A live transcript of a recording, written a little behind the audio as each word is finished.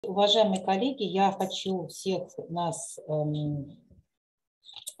Уважаемые коллеги, я хочу всех нас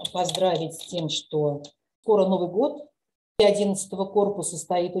поздравить с тем, что скоро Новый год. 11-го корпуса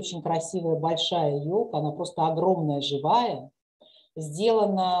стоит очень красивая большая елка, она просто огромная, живая.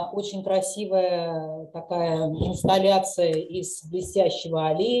 Сделана очень красивая такая инсталляция из блестящего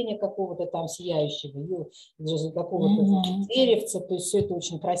оленя какого-то там сияющего, какого-то деревца. То есть все это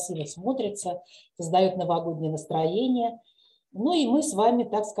очень красиво смотрится, создает новогоднее настроение. Ну и мы с вами,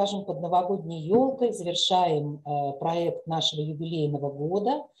 так скажем, под новогодней елкой завершаем проект нашего юбилейного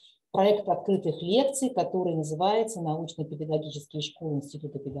года, проект открытых лекций, который называется «Научно-педагогические школы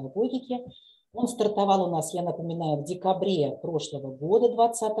Института педагогики». Он стартовал у нас, я напоминаю, в декабре прошлого года,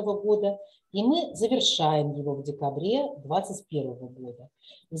 2020 года, и мы завершаем его в декабре 2021 года.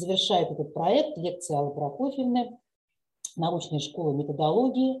 И завершает этот проект лекция А.П. Прокофьевны «Научная школа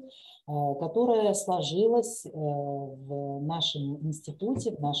методологии», которая сложилась в нашем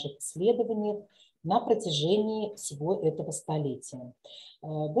институте, в наших исследованиях на протяжении всего этого столетия.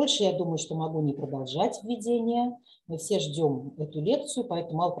 Больше, я думаю, что могу не продолжать введение. Мы все ждем эту лекцию,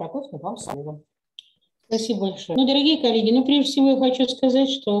 поэтому, А.П. Прокофьевна, вам слово. Спасибо большое. Ну, дорогие коллеги, прежде всего я хочу сказать,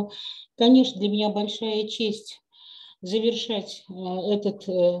 что, конечно, для меня большая честь завершать этот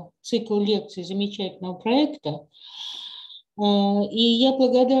цикл лекций замечательного проекта. И я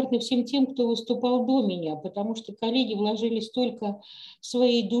благодарна всем тем, кто выступал до меня, потому что коллеги вложили столько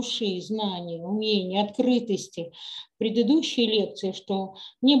своей души, знаний, умений, открытости в предыдущие лекции, что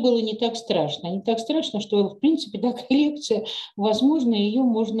мне было не так страшно. Не так страшно, что, в принципе, такая лекция, возможно, ее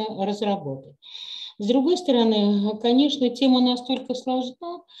можно разработать. С другой стороны, конечно, тема настолько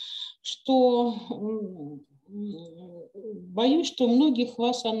сложна, что боюсь, что многих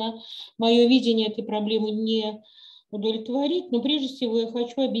вас мое видение этой проблемы не удовлетворит. Но прежде всего я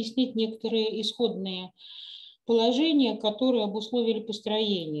хочу объяснить некоторые исходные положения, которые обусловили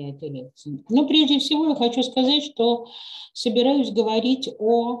построение этой лекции. Но прежде всего я хочу сказать, что собираюсь говорить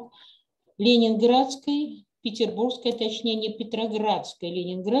о Ленинградской, Петербургской, точнее не Петроградской,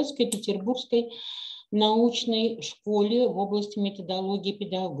 Ленинградской, Петербургской научной школе в области методологии и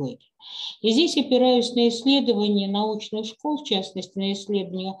педагогики. И здесь опираюсь на исследования научных школ, в частности, на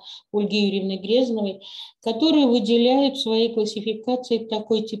исследования Ольги Юрьевны Грезновой, которые выделяют в своей классификации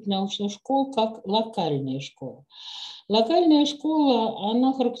такой тип научных школ, как локальная школа. Локальная школа,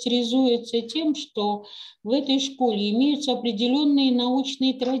 она характеризуется тем, что в этой школе имеются определенные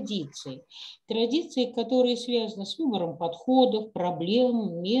научные традиции, которые связаны с выбором подходов,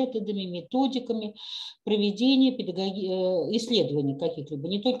 проблем, методами, методиками проведения исследований каких-либо,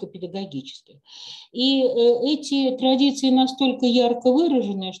 не только педагогических. И эти традиции настолько ярко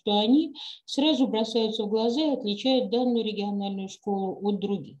выражены, что они сразу бросаются в глаза и отличают данную региональную школу от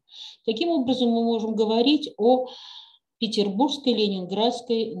других. Таким образом, мы можем говорить о Петербургской,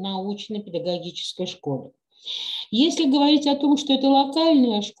 Ленинградской научно-педагогической школе. Если говорить о том, что это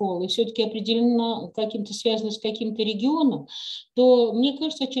локальная школа и все-таки определена связана с каким-то регионом, то мне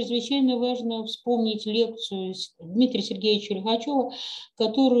кажется, чрезвычайно важно вспомнить лекцию Дмитрия Сергеевича Лихачева,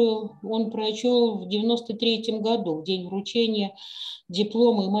 которую он прочел в 1993 году, в день вручения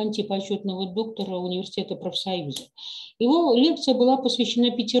диплома и мантии почетного доктора Университета профсоюза. Его лекция была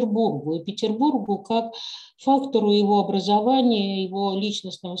посвящена Петербургу, и Петербургу как фактору его образования, его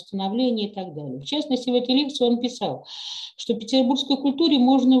личностного становления и так далее. В частности, в этой лекции он писал, что в петербургской культуре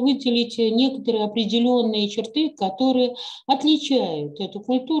можно выделить некоторые определенные черты, которые отличают эту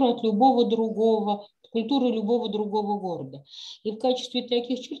культуру от культуры любого другого города. И в качестве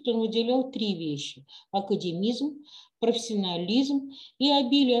таких черт он выделял три вещи: академизм, профессионализм и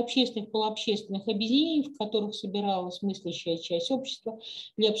обилие общественных и полуобщественных объединений, в которых собиралась мыслящая часть общества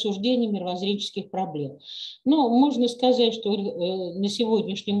для обсуждения мировоззренческих проблем. Но можно сказать, что на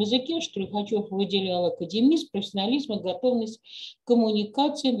сегодняшнем языке, что Лихачев выделял академизм, профессионализм и готовность к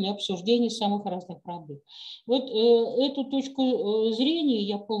коммуникации для обсуждения самых разных проблем. Вот эту точку зрения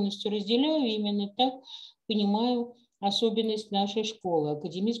я полностью разделяю, именно так понимаю особенность нашей школы –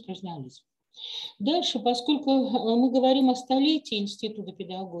 академизм, профессионализм. Дальше, поскольку мы говорим о столетии Института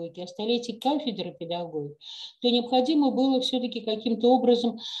педагогики, о столетии кафедры педагогики, то необходимо было все-таки каким-то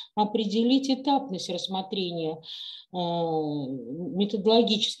образом определить этапность рассмотрения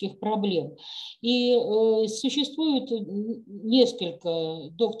методологических проблем. И существует несколько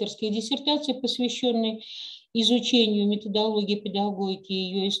докторских диссертаций, посвященных изучению методологии педагогики,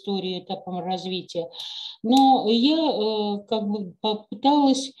 ее истории, этапам развития. Но я как бы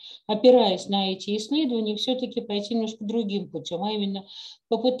попыталась, опираясь на эти исследования, все-таки пойти немножко другим путем, а именно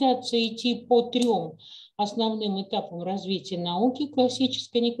попытаться идти по 3 основным этапам развития науки: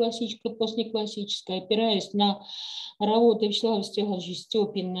 классическая, неклассическая, постнеклассическая, опираясь на работы Вячеслава Степановича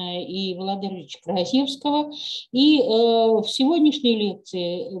Степина и Владимировича Красевского. И в сегодняшней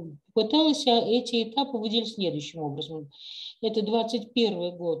лекции пыталась эти этапы выделить следующим образом. Это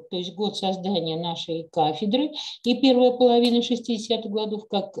 21 год, то есть год создания нашей кафедры, и первая половина 60-х годов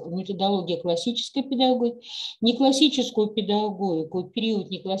как методология классической педагогики. Неклассическую педагогику,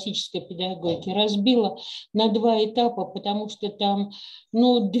 период неклассической педагогики разбила на 2 этапа, потому что там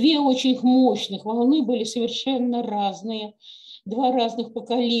 2 очень мощных волны были совершенно разные. 2 разных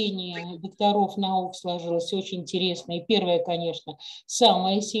поколения докторов наук сложилось, очень интересно. И первое, конечно,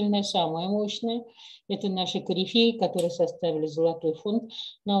 самое сильное, самое мощное. Это наши корифеи, которые составили золотой фонд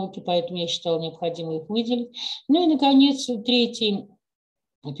науки, поэтому я считала необходимо их выделить. Ну и, наконец, 3-й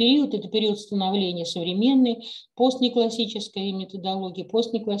период – это период становления современной постнеклассической методологии,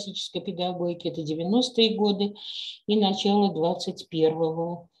 постнеклассической педагогики. Это 90-е годы и начало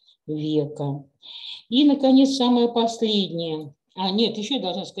 21 века. И, наконец, самое последнее. Нет, еще я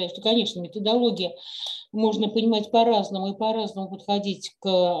должна сказать, что, конечно, методология можно понимать по-разному и по-разному подходить к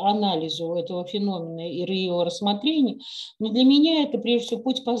анализу этого феномена и его рассмотрению, но для меня это, прежде всего,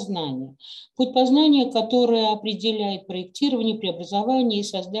 путь познания. Путь познания, который определяет проектирование, преобразование и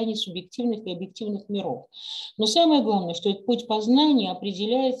создание субъективных и объективных миров. Но самое главное, что этот путь познания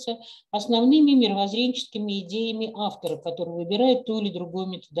определяется основными мировоззренческими идеями автора, который выбирает ту или другую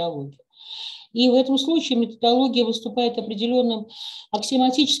методологию. И в этом случае методология выступает определенным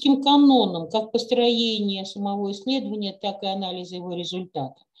аксиоматическим каноном как построения самого исследования, так и анализа его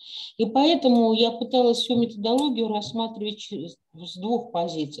результата. И поэтому я пыталась всю методологию рассматривать с 2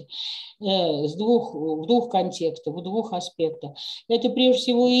 позиций, в 2 контекстах, в 2 аспектах. Это прежде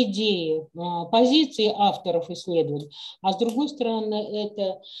всего идеи, позиции авторов исследований, а с другой стороны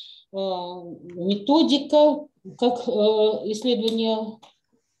это методика, как исследование,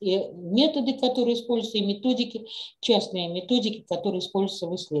 и методы, которые используются, и методики, частные методики, которые используются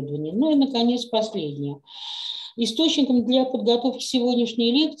в исследовании. Ну и, наконец, последнее. Источником для подготовки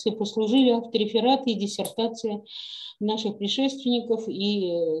сегодняшней лекции послужили авторефераты и диссертации наших предшественников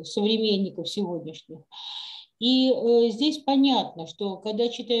и современников сегодняшних. И здесь понятно, что когда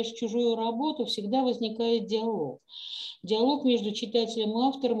читаешь чужую работу, всегда возникает диалог. Диалог между читателем и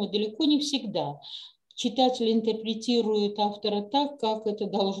автором, и далеко не всегда читатель интерпретирует автора так, как это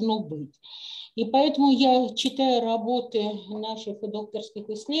должно быть. И поэтому я, читая работы наших докторских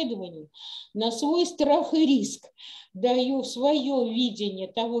исследований, на свой страх и риск даю свое видение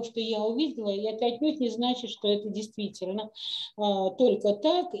того, что я увидела, и это отнюдь не значит, что это действительно только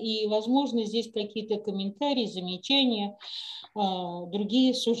так, и, возможно, здесь какие-то комментарии, замечания,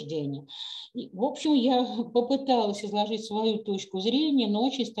 другие суждения. И, в общем, я попыталась изложить свою точку зрения, но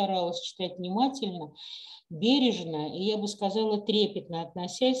очень старалась читать внимательно, бережно, и, я бы сказала, трепетно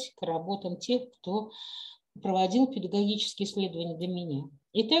относясь к работам тех, кто проводил педагогические исследования до меня.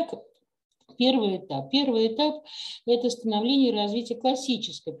 Итак, первый этап. Первый этап – это становление и развитие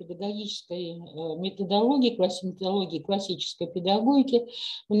классической педагогической методологии, методологии классической педагогики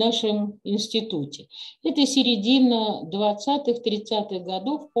в нашем институте. Это середина 20-30-х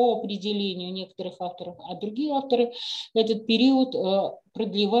годов по определению некоторых авторов, а другие авторы этот период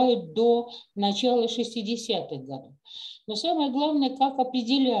продлевают до начала 60-х годов. Но самое главное, как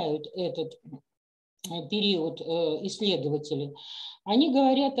определяют этот период исследователи. Они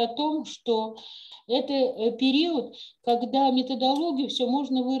говорят о том, что это период, когда методологию все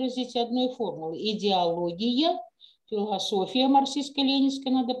можно выразить одной формулой. Идеология, философия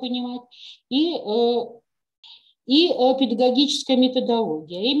марксистско-ленинская, надо понимать, и педагогическая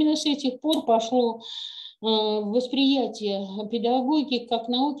методология. Именно с этих пор пошло восприятие педагогики как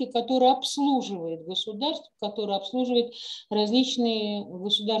науки, которая обслуживает государство, которая обслуживает различные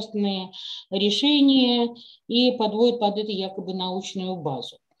государственные решения и подводит под это якобы научную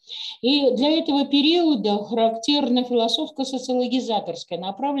базу. И для этого периода характерна философско-социологизаторская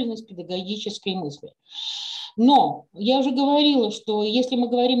направленность педагогической мысли. Но я уже говорила, что если мы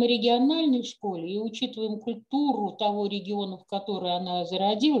говорим о региональной школе и учитываем культуру того региона, в который она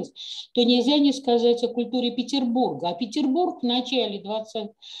зародилась, то нельзя не сказать о культуре Петербурга. А Петербург в начале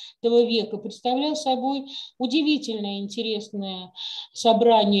 20 века представлял собой удивительно интересное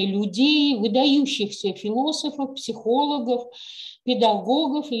собрание людей, выдающихся философов, психологов,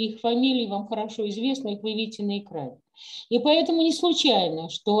 педагогов, и их фамилии вам хорошо известны, их вы видите на экране. И поэтому не случайно,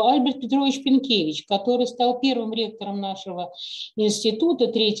 что А.П. Петрович Пенкевич, который стал первым ректором нашего института,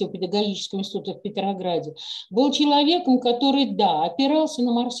 третьего педагогического института в Петрограде, был человеком, который, да, опирался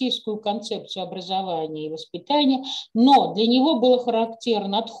на марксистскую концепцию образования и воспитания, но для него был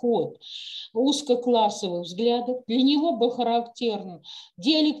характерен отход узкоклассовых взглядов, для него был характерен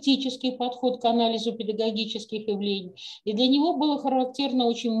диалектический подход к анализу педагогических явлений, и для него было характерна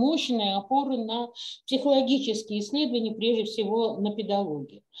очень мощная опора на психологические исследования, прежде всего на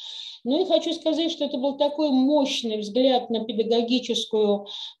педагогию. Ну и хочу сказать, что это был такой мощный взгляд на педагогическую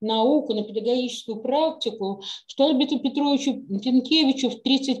науку, на педагогическую практику, что А.П. Петровичу Пенкевичу в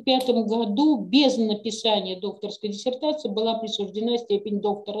 1935 году без написания докторской диссертации была присуждена степень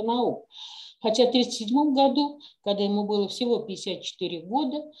доктора наук. Хотя в 1937 году, когда ему было всего 54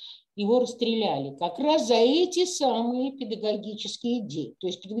 года, его расстреляли как раз за эти самые педагогические идеи. То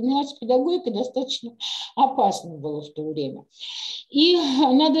есть заниматься педагогикой достаточно опасно было в то время. И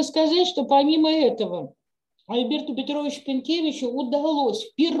надо сказать, что помимо этого А.П. Петровичу Пенкевичу удалось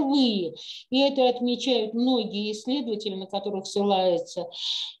впервые, и это отмечают многие исследователи, на которых ссылается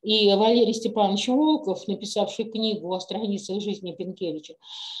и Валерий Степанович Волков, написавший книгу о страницах жизни Пенкевича,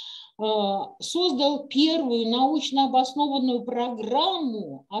 создал первую научно обоснованную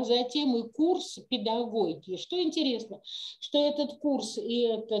программу, а затем и курс педагогики. Что интересно, что этот курс и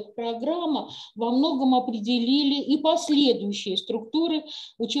эта программа во многом определили и последующие структуры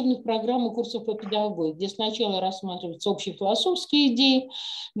учебных программ и курсов по педагогике, где сначала рассматриваются общефилософские идеи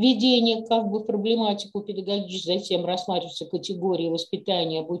введения как бы в проблематику педагогическую, затем рассматриваются категории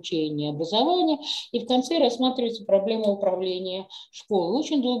воспитания, обучения, образования, и в конце рассматривается проблема управления школой.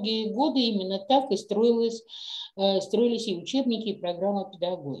 Очень долгие годы именно так и строились и учебники, и программы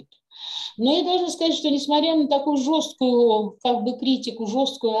педагогики. Но я должна сказать, что несмотря на такую жесткую как бы критику,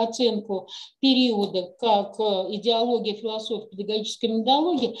 жесткую оценку периода, как идеология, философия, педагогическая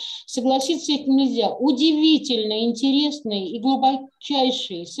методология, согласиться с этим нельзя. Удивительно интересные и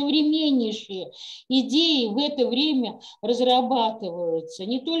глубочайшие, современнейшие идеи в это время разрабатываются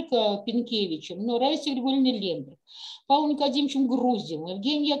не только Пенкевичем, но Раисой Григорьевной Лемберг, Павлом Никодимовичем Груздевым,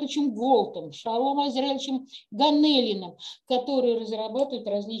 Евгением Яковлевичем Голтом, Шалом Израилевичем Ганелиным, которые разрабатывают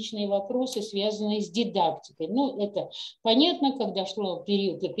различные вопросы, связанные с дидактикой. Ну, это понятно, когда шло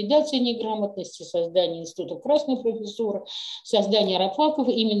период ликвидации неграмотности, создания института красной профессуры, создания рабфаков,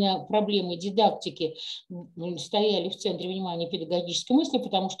 именно проблемы дидактики стояли в центре внимания педагогической мысли,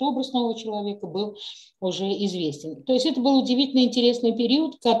 потому что образ нового человека был уже известен. То есть это был удивительно интересный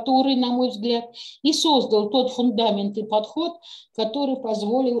период, который, на мой взгляд, и создал тот фундамент и подход, который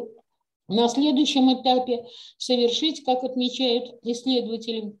позволил на следующем этапе совершить, как отмечают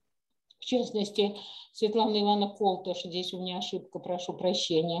исследователи, в частности, Светлана Ивановна Колташ, здесь у меня ошибка, прошу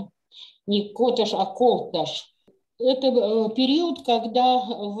прощения, не Коташ, а Колташ. Это период, когда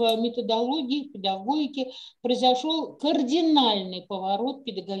в методологии, в педагогике произошел кардинальный поворот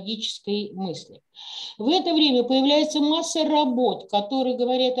педагогической мысли. В это время появляется масса работ, которые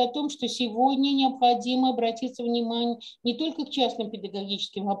говорят о том, что сегодня необходимо обратиться внимание не только к частным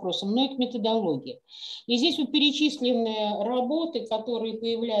педагогическим вопросам, но и к методологии. И здесь вот перечислены работы, которые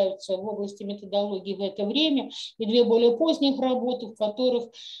появляются в области методологии в это время, и две более поздних работы, в которых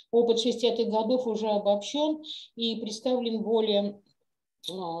опыт 60-х годов уже обобщен и представлен более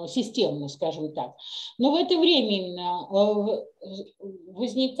системно, скажем так. Но в это время именно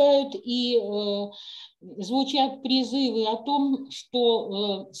возникают и звучат призывы о том,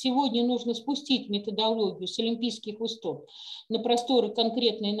 что сегодня нужно спустить методологию с олимпийских высот на просторы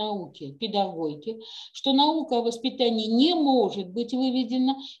конкретной науки, педагогики, что наука о воспитании не может быть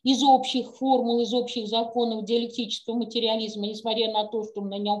выведена из общих формул, из общих законов диалектического материализма, несмотря на то, что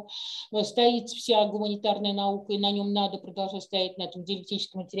на нем стоит вся гуманитарная наука, и на нем надо продолжать стоять, на этом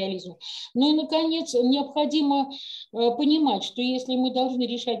диалектическом материализме. Ну и, наконец, необходимо понимать, что если мы должны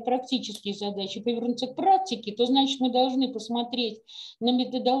решать практические задачи, повернуться к практике, то значит мы должны посмотреть на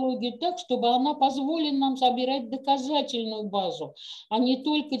методологию так, чтобы она позволила нам собирать доказательную базу, а не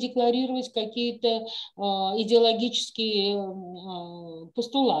только декларировать какие-то идеологические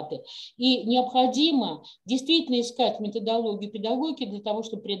постулаты. И необходимо действительно искать методологию педагогики для того,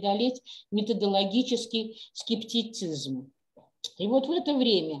 чтобы преодолеть методологический скептицизм. И вот в это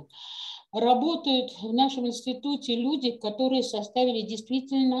время работают в нашем институте люди, которые составили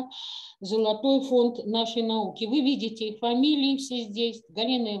действительно золотой фонд нашей науки. Вы видите их фамилии все здесь.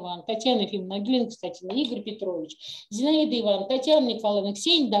 Галина Ивановна, Татьяна Ефимовна, Галина Константиновна, Игорь Петрович, Зинаида Ивановна, Татьяна Николаевна,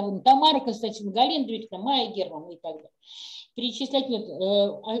 Ксения Давыдовна, Тамара Константиновна, Галина Дмитриевна, Майя Германовна и так далее. Перечислять нет.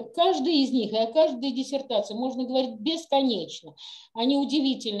 Каждый из них и о каждой диссертации можно говорить бесконечно. Они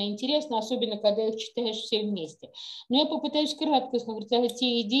удивительно интересны, особенно когда их читаешь все вместе. Но я попытаюсь кратко сказать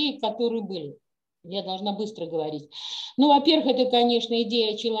те идеи, которые были. Я должна быстро говорить. Ну, во-первых, это, конечно,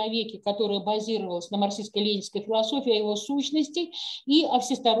 идея о человеке, которая базировалась на марксистско-ленинской философии, о его сущности и о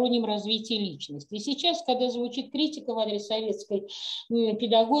всестороннем развитии личности. И сейчас, когда звучит критика в адрес советской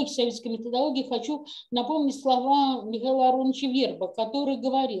педагогики, советской методологии, хочу напомнить слова Михаила Ароновича Верба, который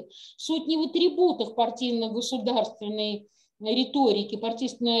говорил: суть не в атрибутах партийно-государственной риторики,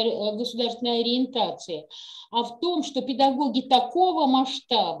 партийной государственной ориентации, а в том, что педагоги такого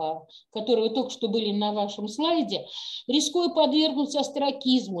масштаба, которые только что были на вашем слайде, рискуя подвергнуться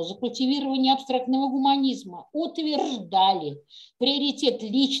остракизму, закультивированию абстрактного гуманизма, утверждали приоритет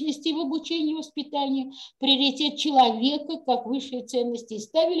личности в обучении и воспитании, приоритет человека как высшей ценности и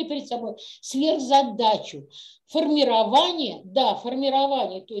ставили перед собой сверхзадачу формирование,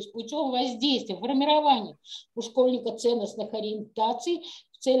 то есть путем воздействия, формирование у школьника ценностных ориентаций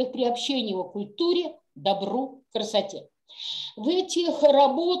в целях приобщения его к культуре, добру, красоте. В этих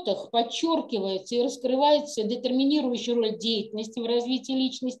работах подчеркивается и раскрывается детерминирующая роль деятельности в развитии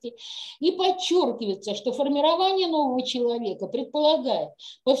личности и подчеркивается, что формирование нового человека предполагает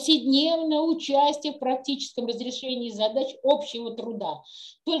повседневное участие в практическом разрешении задач общего труда.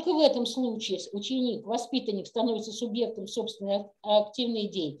 Только в этом случае ученик, воспитанник становится субъектом собственной активной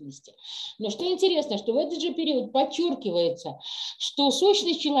деятельности. Но что интересно, что в этот же период подчеркивается, что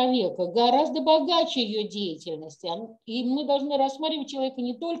сущность человека гораздо богаче ее деятельности, и мы должны рассматривать человека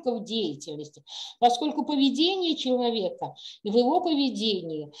не только в деятельности, поскольку поведение человека и в его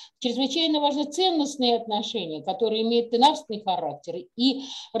поведении чрезвычайно важны ценностные отношения, которые имеют нравственный характер и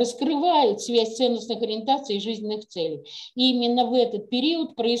раскрывают связь ценностных ориентаций и жизненных целей. И именно в этот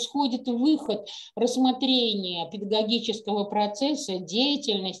период происходит выход рассмотрения педагогического процесса,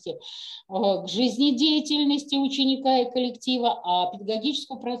 деятельности к жизнедеятельности ученика и коллектива, а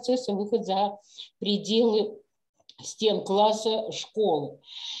педагогического процесса выход за пределы стен класса, школы.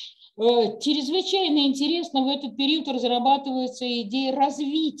 Чрезвычайно интересно в этот период разрабатывается идея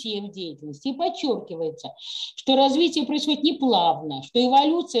развития в деятельности и подчеркивается, что развитие происходит не плавно, что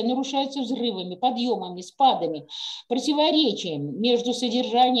эволюция нарушается взрывами, подъемами, спадами, противоречиями между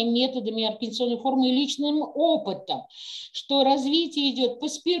содержанием, методами, организационной формой и личным опытом, что развитие идет по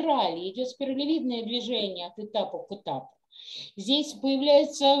спирали, идет спиралевидное движение от этапа к этапу. Здесь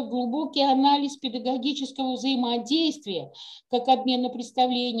появляется глубокий анализ педагогического взаимодействия, как обмен на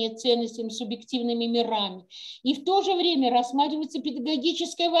представления, ценностями, субъективными мирами. И в то же время рассматривается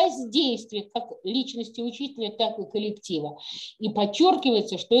педагогическое воздействие как личности учителя, так и коллектива. И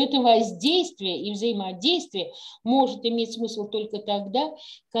подчеркивается, что это воздействие и взаимодействие может иметь смысл только тогда,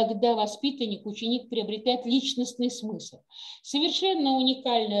 когда воспитанник, ученик приобретает личностный смысл. Совершенно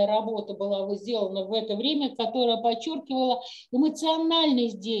уникальная работа была сделана в это время, которая подчеркивала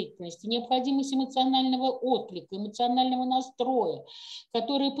эмоциональность деятельности, необходимость эмоционального отклика, эмоционального настроя,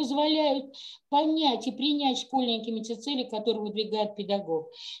 которые позволяют понять и принять школьниками те цели, которые выдвигает педагог.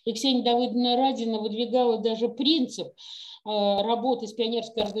 И Ксения Давыдовна Радина выдвигала даже принцип работы с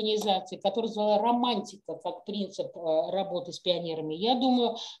пионерской организацией, которую звала романтика, как принцип работы с пионерами. Я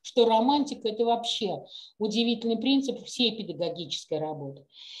думаю, что романтика – это вообще удивительный принцип всей педагогической работы.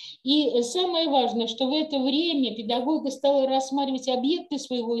 И самое важное, что в это время педагога стала рассматривать объекты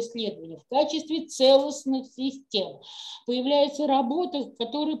своего исследования в качестве целостных систем. Появляются работы,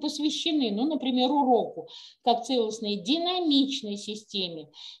 которые посвящены, ну, например, уроку, как целостной динамичной системе,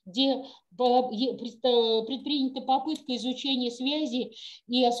 где предпринята попытка изучения связи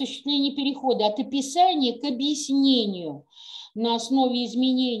и осуществления перехода от описания к объяснению на основе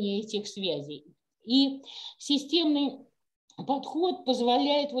изменения этих связей. И системный подход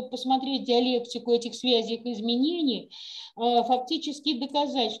позволяет вот посмотреть диалектику этих связей, их изменений, фактически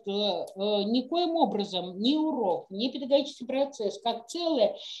доказать, что никоим образом ни урок, ни педагогический процесс как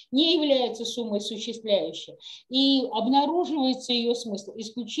целое не является суммой осуществляющей. И обнаруживается ее смысл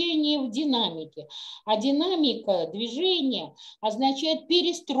исключение в динамике. А динамика движения означает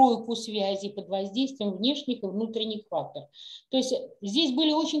перестройку связей под воздействием внешних и внутренних факторов. То есть здесь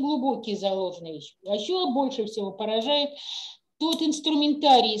были очень глубокие заложенные вещи. А еще больше всего поражает тот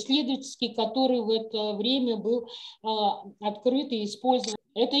инструментарий исследовательский, который в это время был открыт и использован.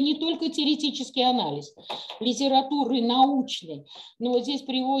 Это не только теоретический анализ литературы научной, но вот здесь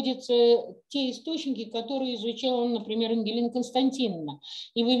приводятся те источники, которые изучала, например, Ангелина Константиновна.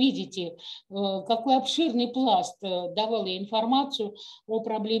 И вы видите, какой обширный пласт давал ей информацию о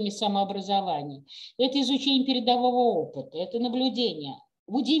проблеме самообразования. Это изучение передового опыта, это наблюдение,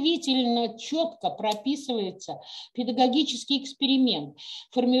 удивительно четко прописывается педагогический эксперимент,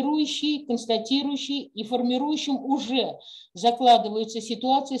 формирующий, констатирующий и формирующим уже закладываются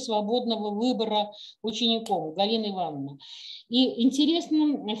ситуации свободного выбора учеников. Галина Ивановна. И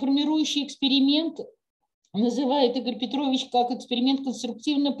интересно, формирующий эксперимент называет Игорь Петрович как эксперимент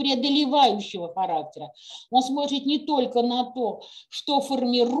конструктивно-преодолевающего характера. Он смотрит не только на то, что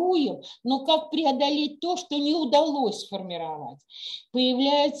формируем, но как преодолеть то, что не удалось сформировать.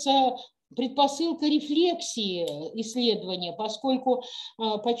 Появляется предпосылка рефлексии исследования, поскольку,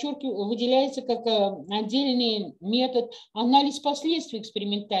 подчеркиваю, выделяется как отдельный метод анализ последствий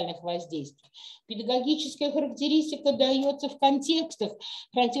экспериментальных воздействий. Педагогическая характеристика дается в контекстах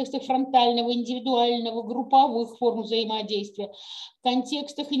фронтального, индивидуального, групповых форм взаимодействия, в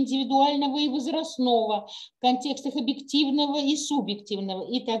контекстах индивидуального и возрастного, в контекстах объективного и субъективного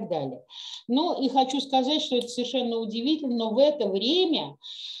и так далее. Ну и хочу сказать, что это совершенно удивительно, но в это время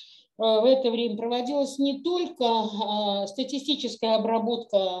проводилась не только статистическая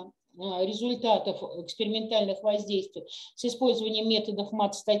обработка результатов экспериментальных воздействий с использованием методов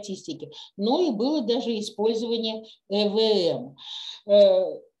мат-статистики, но и было даже использование ЭВМ.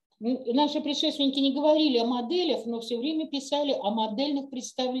 Наши предшественники не говорили о моделях, но все время писали о модельных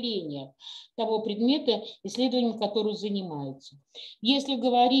представлениях того предмета, исследованием которым занимаются. Если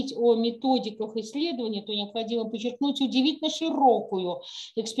говорить о методиках исследования, то необходимо подчеркнуть удивительно широкую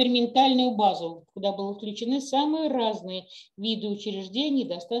экспериментальную базу, куда были включены самые разные виды учреждений,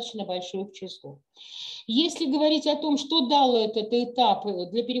 достаточно большое число. Если говорить о том, что дал этот этап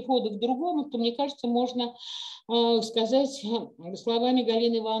для перехода к другому, то, мне кажется, можно сказать словами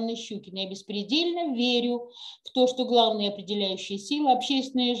Галины Ивановны Щукиной: я беспредельно верю в то, что главная определяющая сила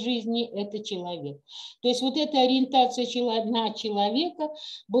общественной жизни – это человек. То есть вот эта ориентация на человека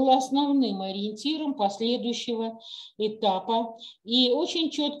была основным ориентиром последующего этапа. И очень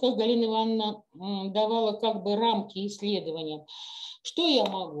четко Галина Ивановна давала как бы рамки исследования. Что я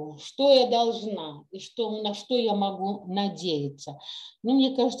могу, что я должна и на что я могу надеяться. Ну,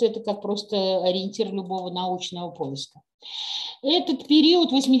 мне кажется, это как просто ориентир любого научного поиска. Этот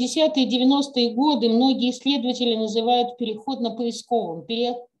период, 80-е и 90-е годы, многие исследователи называют переходно-поисковым,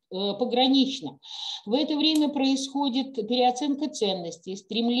 пограничным. В это время происходит переоценка ценностей,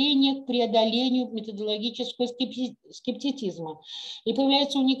 стремление к преодолению методологического скептицизма. И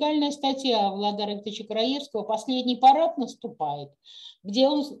появляется уникальная статья Владимира Викторовича Краевского «Последний парад наступает», где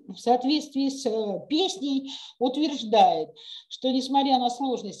он в соответствии с песней утверждает, что несмотря на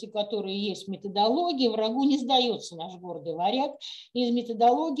сложности, которые есть в методологии, врагу не сдается наш гордый варяг, и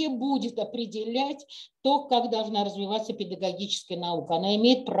методология будет определять то, как должна развиваться педагогическая наука. Она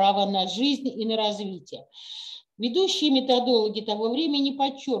имеет право на жизнь и на развитие. Ведущие методологи того времени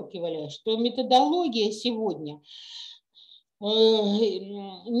подчеркивали, что методология сегодня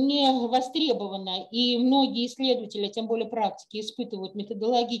не востребована, и многие исследователи, тем более практики, испытывают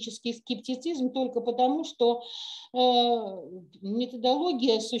методологический скептицизм только потому, что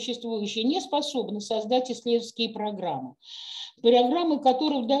методология существующая не способна создать исследовательские программы,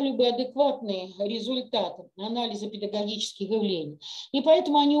 которые дали бы адекватный результат анализа педагогических явлений. И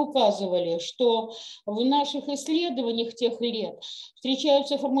поэтому они указывали, что в наших исследованиях тех лет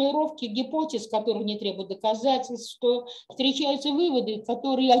встречаются формулировки гипотез, которые не требуют доказательств, что встречаются выводы,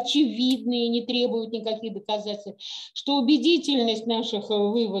 которые очевидны и не требуют никаких доказательств, что убедительность наших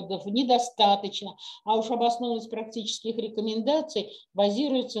выводов недостаточна, а уж обоснованность практических рекомендаций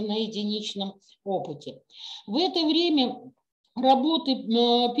базируется на единичном опыте. В это время работы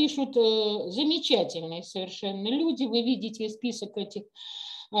пишут замечательные совершенно люди. Вы видите список этих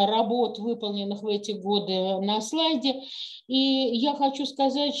работ, выполненных в эти годы, на слайде. И я хочу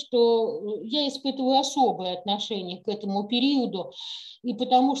сказать, что я испытываю особое отношение к этому периоду, и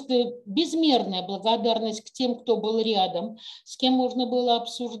потому что безмерная благодарность к тем, кто был рядом, с кем можно было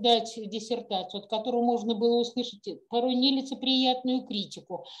обсуждать диссертацию, от которого можно было услышать порой нелицеприятную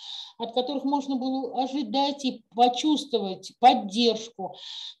критику, от которых можно было ожидать и почувствовать поддержку,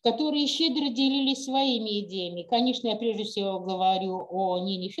 которые щедро делились своими идеями. Конечно, я прежде всего говорю о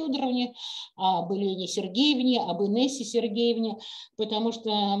Нине Федоровне, об Елене Сергеевне, об Инессе Сергеевне, потому что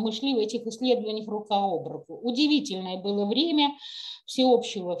мы шли в этих исследованиях рука об руку. Удивительное было время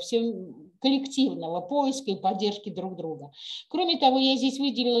всеобщего, коллективного поиска и поддержки друг друга. Кроме того, я здесь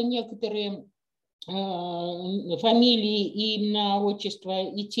выделила некоторые фамилии и имена, отчества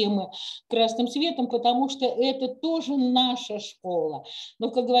и темы красным цветом, потому что это тоже наша школа.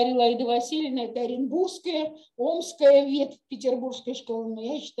 Но, как говорила Аида Васильевна, это Оренбургская, Омская ветвь Петербургской школы. Но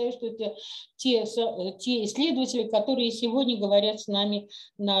я считаю, что это те исследователи, которые сегодня говорят с нами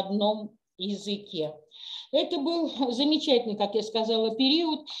на одном языке. Это был замечательный, как я сказала,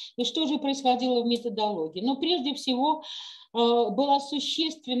 период. И что же происходило в методологии? Но прежде всего была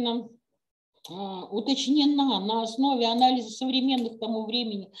существенно уточнена на основе анализа современных тому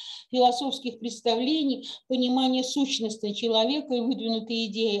времени философских представлений, понимания сущности человека и выдвинутые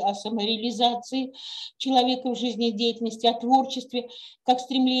идеи о самореализации человека в жизнедеятельности, о творчестве, как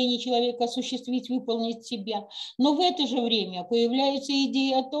стремление человека осуществить, выполнить себя. Но в это же время появляется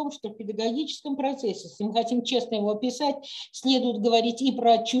идея о том, что в педагогическом процессе, если мы хотим честно его описать, следует говорить и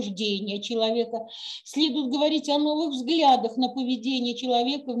про отчуждение человека, следует говорить о новых взглядах на поведение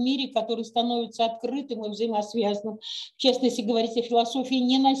человека в мире, который становится открытым и взаимосвязанным. В частности, говорить о философии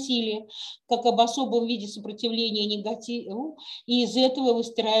ненасилия, как об особом виде сопротивления негативу, и из этого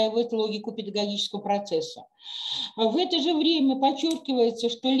выстраивать логику педагогического процесса. В это же время подчеркивается,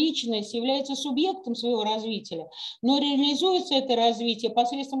 что личность является субъектом своего развития, но реализуется это развитие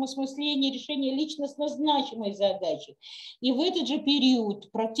посредством осмысления решения личностно значимой задачи. И в этот же период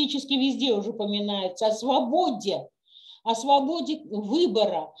практически везде уже упоминается о свободе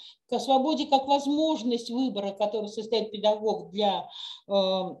выбора, о свободе как возможность выбора, который составит педагог для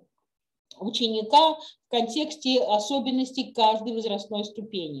ученика в контексте особенностей каждой возрастной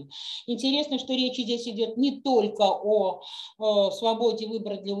ступени. Интересно, что речь здесь идет не только о свободе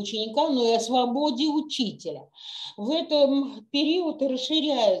выбора для ученика, но и о свободе учителя. В этом период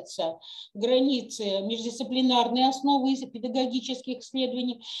расширяются границы междисциплинарной основы педагогических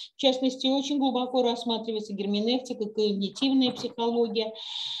исследований. В частности, очень глубоко рассматривается герменевтика, когнитивная психология.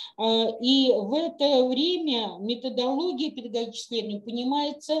 И в это время методология педагогических исследований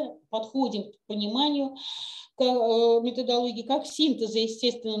понимается, подходим к пониманию методологии как синтеза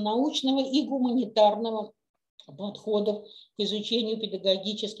естественно-научного и гуманитарного подходов к изучению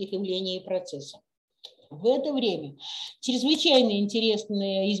педагогических явлений и процессов. В это время чрезвычайно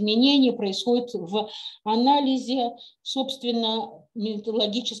интересные изменения происходят в анализе, собственно,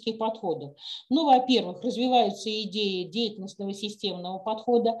 методологических подходов. Ну, во-первых, развиваются идеи деятельностного системного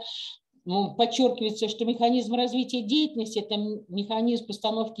подхода. Подчеркивается, что механизм развития деятельности – это механизм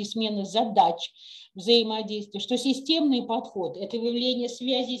постановки и смены задач взаимодействия, что системный подход – это выявление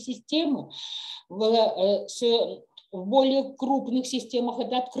связи системы в более крупных системах,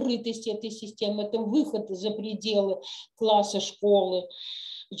 это открытость этой системы, это выход за пределы класса, школы.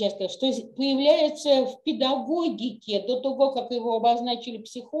 Что появляется в педагогике, до того, как его обозначили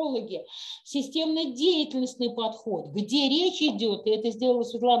психологи, системно-деятельностный подход, где речь идет, и это сделала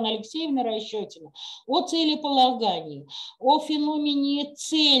Светлана Алексеевна Расчетина, о целеполагании, о феномене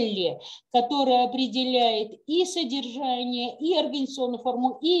цели, которая определяет и содержание, и организационную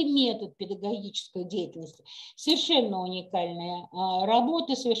форму, и метод педагогической деятельности. Совершенно уникальная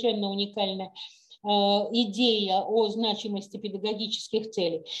работа, совершенно уникальная идея о значимости педагогических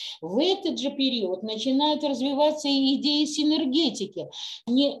целей. В этот же период начинают развиваться и идеи синергетики.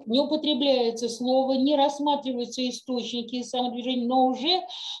 Не употребляется слово, не рассматриваются источники самодвижения, но уже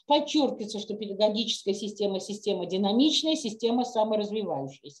подчеркивается, что педагогическая система – система динамичная, система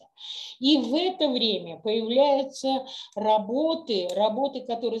саморазвивающаяся. И в это время появляются работы,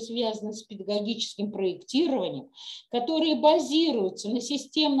 которые связаны с педагогическим проектированием, которые базируются на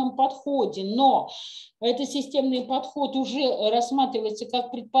системном подходе, но этот системный подход уже рассматривается как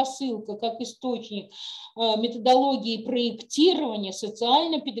предпосылка, как источник методологии проектирования,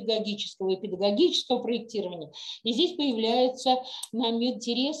 социально-педагогического и педагогического проектирования. И здесь появляется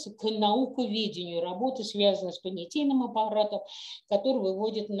интерес к науковедению, работы, связанные с понятийным аппаратом, который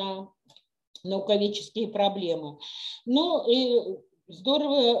выводит на науковедческие проблемы. Но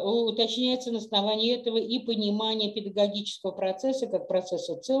здорово уточняется на основании этого и понимание педагогического процесса как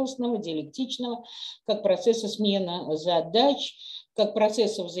процесса целостного, диалектичного, как процесса смены задач, как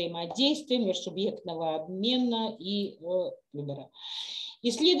процесса взаимодействия, межсубъектного обмена и выбора.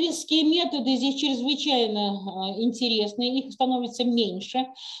 Исследовательские методы здесь чрезвычайно интересны, их становится меньше,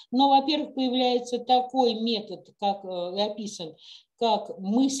 но, во-первых, появляется такой метод, как описан, как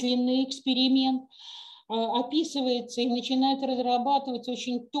мысленный эксперимент, описывается и начинает разрабатываться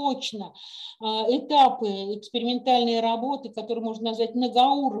очень точно этапы экспериментальной работы, которые можно назвать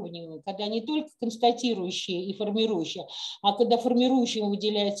многоуровневыми, когда не только констатирующие и формирующие, а когда формирующим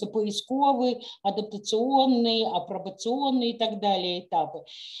выделяются поисковые, адаптационные, апробационные и так далее этапы.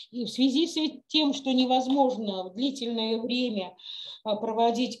 И в связи с тем, что невозможно в длительное время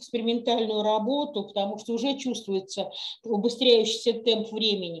проводить экспериментальную работу, потому что уже чувствуется убыстряющийся темп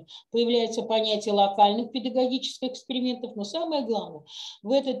времени, появляется понятие локальных индивидуальных педагогических экспериментов, но самое главное,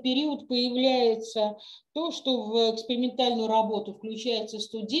 в этот период появляется то, что в экспериментальную работу включаются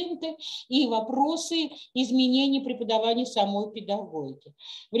студенты и вопросы изменений преподавания самой педагогики.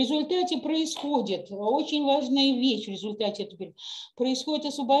 В результате происходит очень важная вещь, в результате этого происходит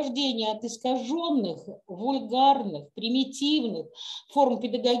освобождение от искаженных, вульгарных, примитивных форм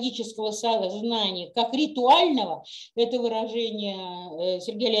педагогического знания, как ритуального, это выражение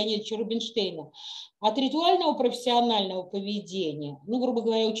Сергея Леонидовича Рубинштейна, от ритуального профессионального поведения, ну, грубо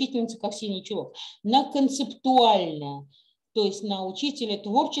говоря, учительница как синий чулок, на концептуальное, то есть на учителя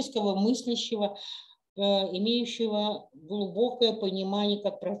творческого, мыслящего, имеющего глубокое понимание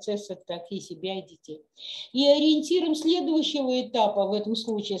как процесса, так и себя и детей. И ориентиром следующего этапа в этом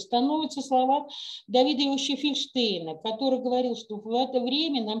случае становятся слова Давида Иосифовича Фельштейна, который говорил, что в это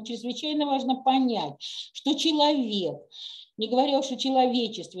время нам чрезвычайно важно понять, что человек, не говоря уж о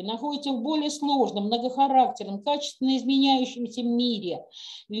человечестве, находится в более сложном, многохарактерном, качественно изменяющемся мире.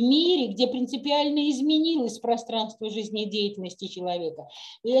 В мире, где принципиально изменилось пространство жизнедеятельности человека.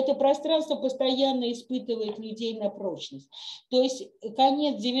 И это пространство постоянно испытывает людей на прочность. То есть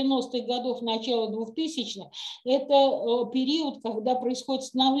конец 90-х годов, начало 2000-х – это период, когда происходит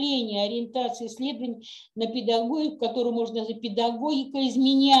становление, ориентация исследований на педагогику, которую можно назвать педагогика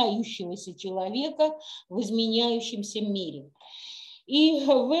изменяющегося человека в изменяющемся мире. И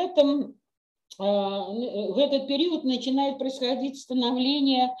в этот период начинает происходить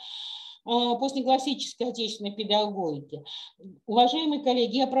становление постклассической отечественной педагогики. Уважаемые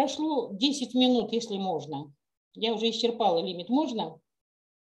коллеги, я прошу 10 минут, если можно. Я уже исчерпала лимит. Можно?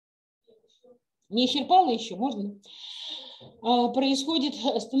 Не исчерпала еще? Можно? Происходит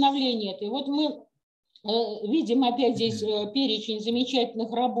становление этой. Вот мы видим опять здесь перечень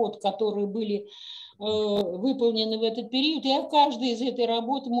замечательных работ, которые были выполнены в этот период, и о каждой из этой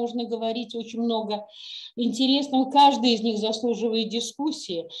работы можно говорить очень много интересного, каждая из них заслуживает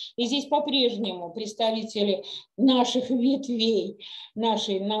дискуссии, и здесь по-прежнему представители наших ветвей,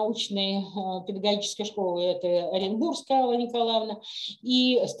 нашей научной педагогической школы, это Оренбургская Алла Николаевна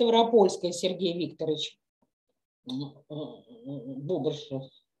и Ставропольская Сергей Викторович Бубрышев.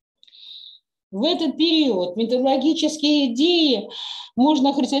 В этот период методологические идеи можно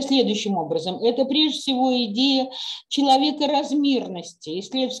охарактеризовать следующим образом. Это прежде всего идея человекоразмерности,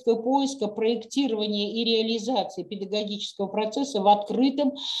 исследовательского поиска, проектирования и реализации педагогического процесса в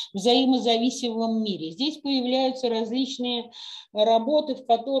открытом взаимозависимом мире. Здесь появляются различные работы, в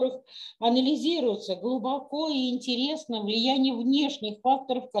которых анализируется глубоко и интересно влияние внешних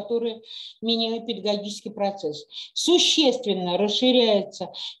факторов, которые меняют педагогический процесс. Существенно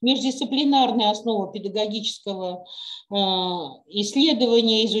расширяется междисциплинарная основа педагогического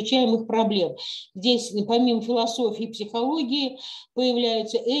исследования изучаемых проблем. Здесь помимо философии и психологии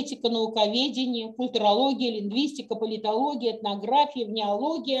появляются этика, науковедение, культурология, лингвистика, политология, этнография,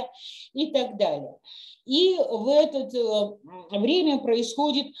 внеология и так далее. И в это время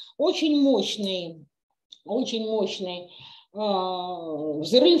происходит очень мощный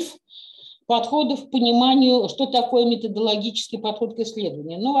взрыв подходов к пониманию, что такое методологический подход к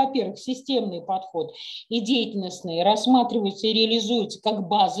исследованию. Ну, во-первых, системный подход и деятельностный рассматриваются и реализуются как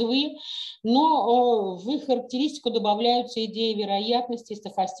базовые, но в их характеристику добавляются идеи вероятности,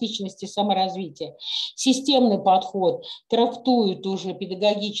 стохастичности, саморазвития. Системный подход трактует уже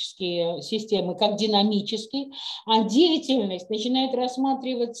педагогические системы как динамические, а деятельность начинает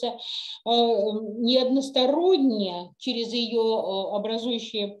рассматриваться не односторонне через ее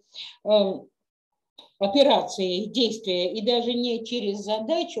образующие операции, действия, и даже не через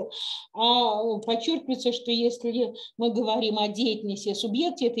задачу, а подчеркивается, что если мы говорим о деятельности, о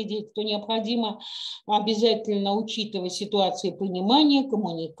субъекте этой деятельности, то необходимо обязательно учитывать ситуации понимания,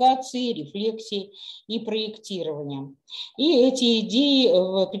 коммуникации, рефлексии и проектирования. И эти идеи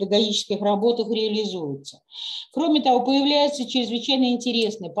в педагогических работах реализуются. Кроме того, появляется чрезвычайно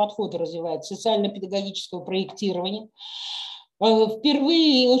интересный подход, развивается социально-педагогического проектирования.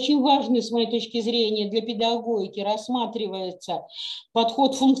 Впервые, очень важный, с моей точки зрения, для педагогики рассматривается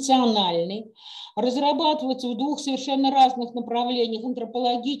подход функциональный, разрабатывается в двух совершенно разных направлениях,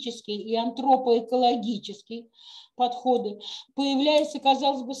 антропологический и антропоэкологический подходы. Появляется,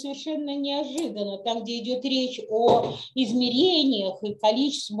 казалось бы, совершенно неожиданно, там, где идет речь о измерениях и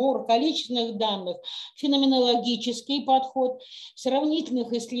сбор количественных данных, феноменологический подход, в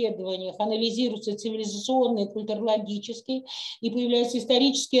сравнительных исследованиях анализируется цивилизационный и культурологический, и появляются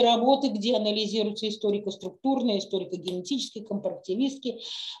исторические работы, где анализируется историко-структурный, историко-генетический, компаративистский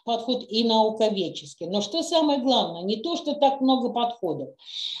подход и науковедческий. Но что самое главное, не то, что так много подходов,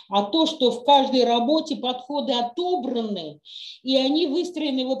 а то, что в каждой работе подходы отобраны, и они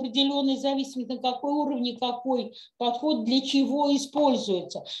выстроены в определенной зависимости, на какой уровне какой подход для чего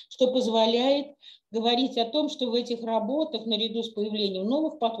используется, что позволяет говорить о том, что в этих работах, наряду с появлением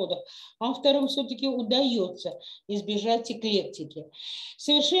новых подходов, авторам все-таки удается избежать эклектики.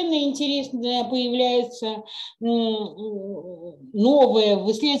 Совершенно интересно появляется новое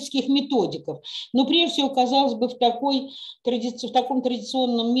в исследовательских методиках. Но прежде всего, казалось бы, в таком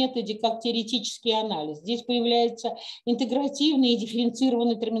традиционном методе, как теоретический анализ. Здесь появляется интегративный и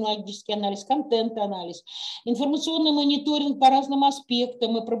дифференцированный терминологический анализ, контент-анализ, информационный мониторинг по разным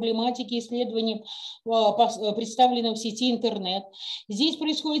аспектам и проблематике исследований, представленном в сети интернет. Здесь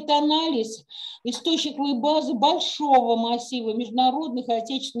происходит анализ источниковой базы большого массива международных и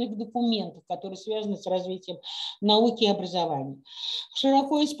отечественных документов, которые связаны с развитием науки и образования.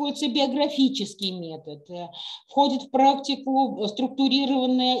 Широко используется биографический метод. Входит в практику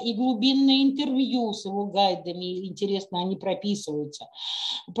структурированное и глубинное интервью с его гайдами. Интересно, они прописываются.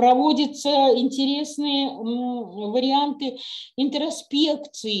 Проводятся интересные варианты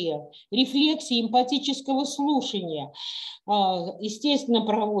интроспекции, рефлексии, эмпатического слушания. Естественно,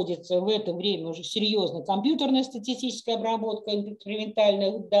 проводится в это время уже серьезно компьютерная статистическая обработка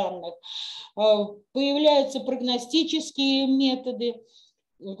инкрементальных данных. Появляются прогностические методы,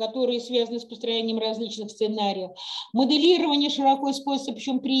 которые связаны с построением различных сценариев. Моделирование широко используется,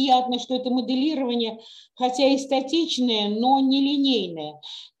 причем приятно, что это моделирование, хотя и статичное, но не линейное.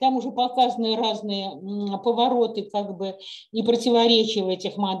 Там уже показаны разные повороты как бы и противоречия в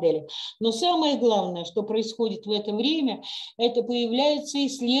этих моделях. Но самое главное, что происходит в это время, это появляются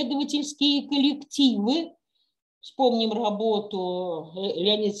исследовательские коллективы. Вспомним работу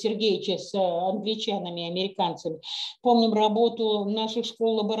Леонида Сергеевича с англичанами, американцами. Помним работу наших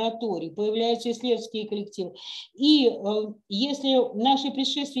школ-лабораторий. Появляются исследовательские коллективы. И если наши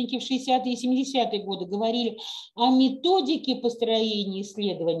предшественники в 60-е и 70-е годы говорили о методике построения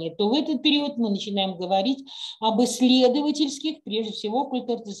исследований, то в этот период мы начинаем говорить об исследовательских, прежде всего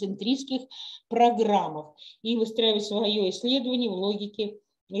культурно-центристских программах и выстраивать свое исследование в логике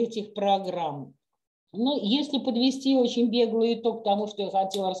этих программ. Но если подвести очень беглый итог тому, что я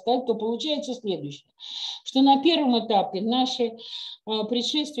хотела рассказать, то получается следующее, что на первом этапе наши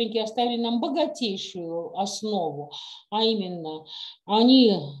предшественники оставили нам богатейшую основу, а именно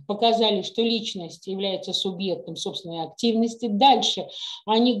они показали, что личность является субъектом собственной активности. Дальше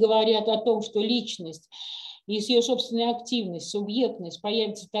они говорят о том, что личность и с ее собственной активность, субъектность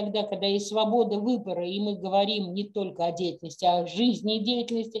появится тогда, когда есть свобода выбора, и мы говорим не только о деятельности, а о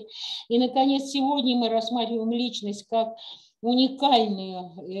жизнедеятельности. И, наконец, сегодня мы рассматриваем личность как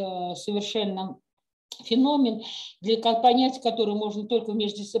уникальный совершенно феномен, как понять, который можно только в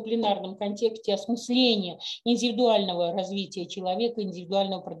междисциплинарном контексте осмысления индивидуального развития человека,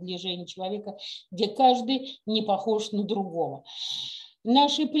 индивидуального продвижения человека, где каждый не похож на другого.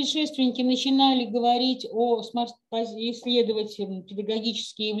 Наши предшественники начинали говорить исследовать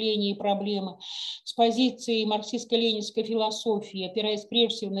педагогические явления и проблемы с позиции марксистско-ленинской философии, опираясь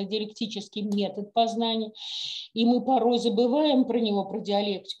прежде всего на диалектический метод познания. И мы порой забываем про него, про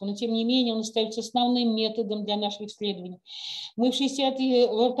диалектику, но тем не менее он остается основным методом для наших исследований. Мы в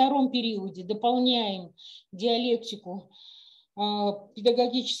 62-м периоде дополняем диалектику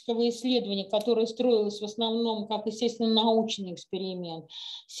педагогического исследования, которое строилось в основном как естественно-научный эксперимент,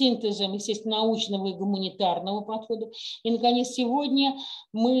 синтезом естественно-научного и гуманитарного подхода. И, наконец, сегодня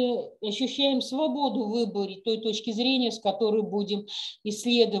мы ощущаем свободу в выборе той точки зрения, с которой будем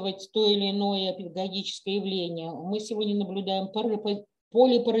исследовать то или иное педагогическое явление. Мы сегодня наблюдаем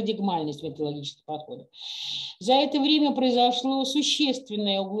полипарадигмальность методологических подходов. За это время произошло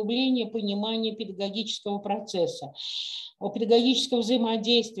существенное углубление понимания педагогического процесса, педагогического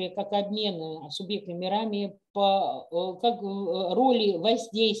взаимодействия как обмена субъектными мирами, как роли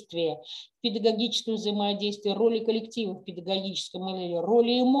воздействия в педагогическом взаимодействии, роли коллектива в педагогическом,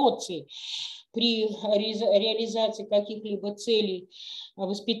 роли эмоций при реализации каких-либо целей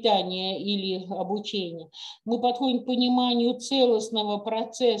воспитания или обучения. Мы подходим к пониманию целостного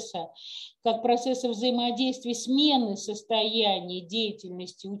процесса, как процесса взаимодействия, смены состояния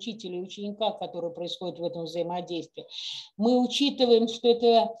деятельности учителя и ученика, который происходит в этом взаимодействии. Мы учитываем, что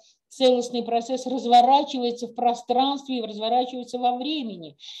это целостный процесс разворачивается в пространстве и разворачивается во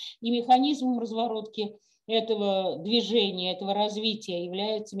времени. И механизмом разворотки этого движения, этого развития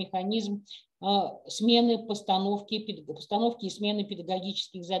является механизм смены постановки и смены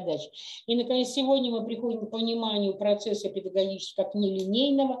педагогических задач. И, наконец, сегодня мы приходим к пониманию процесса педагогического как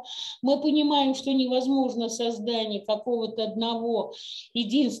нелинейного. Мы понимаем, что невозможно создание какого-то одного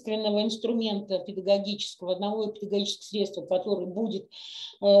единственного инструмента педагогического, одного педагогического средства, который будет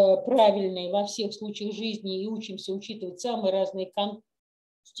правильный во всех случаях жизни, и учимся учитывать самые разные контексты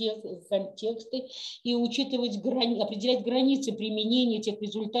и учитывать, определять границы применения тех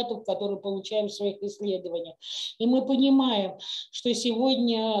результатов, которые получаем в своих исследованиях. И мы понимаем, что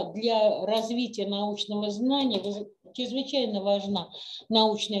сегодня для развития научного знания чрезвычайно важна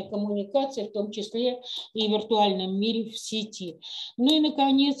научная коммуникация, в том числе и в виртуальном мире в сети. Ну и,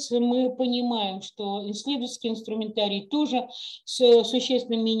 наконец, мы понимаем, что исследовательский инструментарий тоже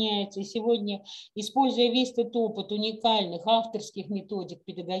существенно меняется. И сегодня, используя весь этот опыт уникальных авторских методик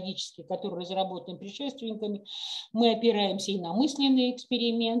педагогических, которые разработаны предшественниками, мы опираемся и на мысленный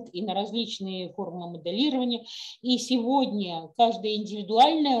эксперимент, и на различные формы моделирования. И сегодня каждая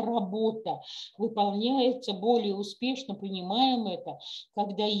индивидуальная работа выполняется более успешно, понимаем это,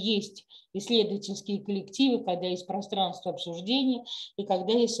 когда есть исследовательские коллективы, когда есть пространство обсуждения и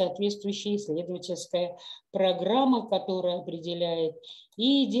когда есть соответствующая исследовательская программа, которая определяет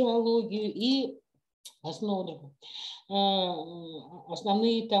и идеологию, и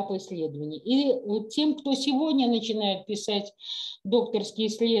основные этапы исследований. И тем, кто сегодня начинает писать докторские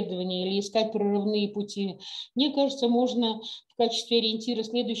исследования или искать прорывные пути, мне кажется, можно в качестве ориентира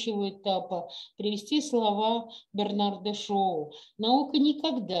следующего этапа привести слова Бернарда Шоу. Наука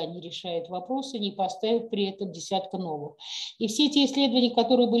никогда не решает вопросы, не поставив при этом десятка новых. И все те исследования,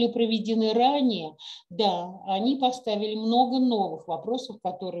 которые были проведены ранее, да, они поставили много новых вопросов,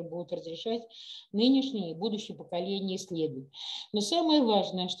 которые будут разрешать нынешние и будущие поколения исследований. Но самое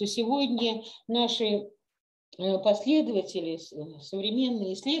важное, что сегодня наши последователи,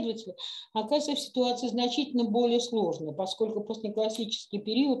 современные исследователи оказываются в ситуации значительно более сложной, поскольку постклассический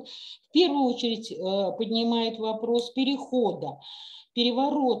период в первую очередь поднимает вопрос переворота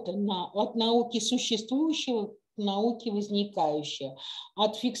от науки существующего к науке возникающего,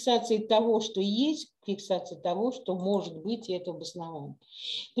 от фиксации того, что есть, к фиксации того, что может быть, и это обоснование.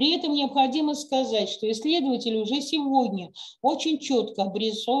 При этом необходимо сказать, что исследователи уже сегодня очень четко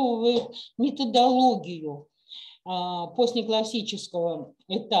обрисовывают методологию постклассического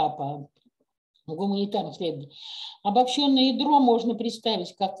этапа гуманитарных исследований. Обобщенное ядро можно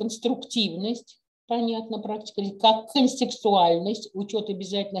представить как конструктивность, понятно, практика, как контекстуальность, учет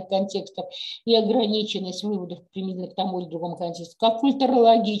обязательных контекстов и ограниченность выводов применительно к тому или другому контексту, как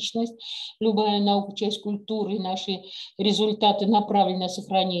культурологичность, любая наука, часть культуры, наши результаты направлены на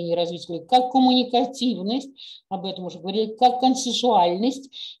сохранение и развитие, как коммуникативность, об этом уже говорили, как консенсуальность.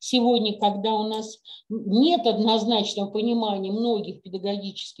 Сегодня, когда у нас нет однозначного понимания многих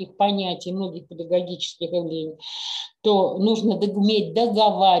педагогических понятий, многих педагогических явлений, то нужно уметь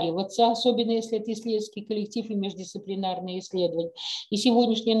договариваться, особенно если это исследовательский коллектив и междисциплинарные исследования. И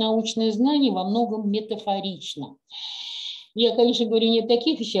сегодняшнее научное знание во многом метафорично. Я, конечно, говорю не о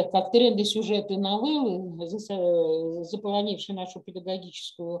таких вещах, как тренды, сюжеты, новеллы, заполонившие нашу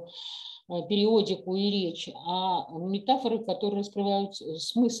педагогическую периодику и речь, а метафоры, которые раскрывают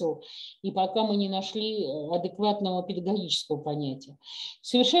смысл, и пока мы не нашли адекватного педагогического понятия.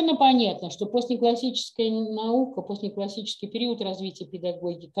 Совершенно понятно, что постклассическая наука, постклассический период развития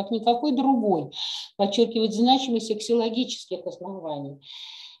педагогики, как никакой другой, подчеркивает значимость аксиологических оснований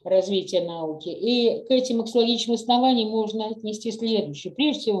развития науки. И к этим аксиологическим основаниям можно отнести следующее.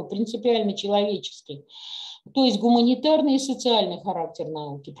 Прежде всего, принципиально человеческий, то есть гуманитарный и социальный характер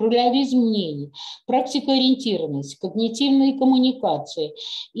науки, плурализм мнений, практикоориентированность, когнитивные коммуникации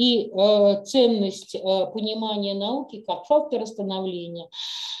и ценность понимания науки как фактора становления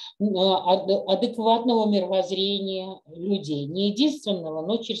адекватного мировоззрения людей. Не единственного,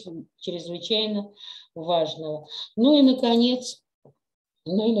 но чрезвычайно важного. Ну и, наконец,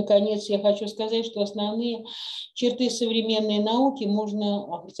 я хочу сказать, что основные черты современной науки можно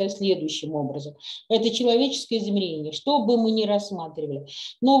определить следующим образом. Это человеческое измерение. Что бы мы ни рассматривали,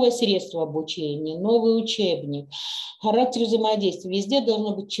 новое средство обучения, новый учебник, характер взаимодействия. Везде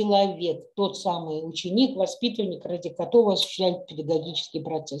должен быть человек, тот самый ученик, воспитанник, ради которого осуществляет педагогический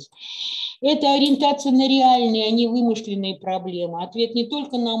процесс. Это ориентация на реальные, а не вымышленные проблемы. Ответ не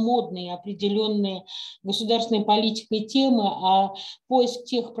только на модные, определенные государственной политикой темы, а поиск поиск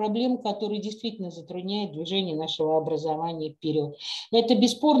тех проблем, которые действительно затрудняют движение нашего образования вперед. Это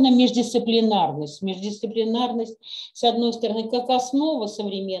бесспорно междисциплинарность. Междисциплинарность, с одной стороны, как основа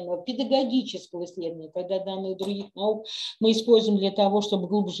современного педагогического исследования, когда данные других наук мы используем для того, чтобы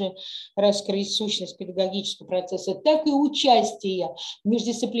глубже раскрыть сущность педагогического процесса, так и участие в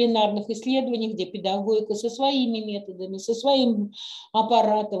междисциплинарных исследованиях, где педагогика со своими методами, со своим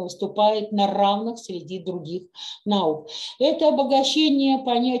аппаратом выступает на равных среди других наук. Это обогащение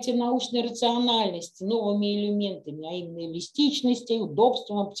понятия научной рациональности новыми элементами, а именно эластичности,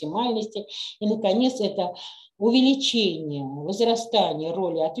 удобством, оптимальности. И, наконец, это увеличение, возрастание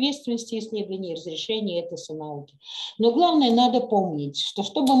роли ответственности исследования и разрешения этой науки. Но главное, надо помнить,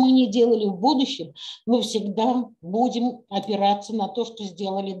 что бы мы ни делали в будущем, мы всегда будем опираться на то, что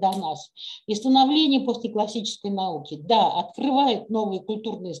сделали до нас. И становление после классической науки, да, открывает новые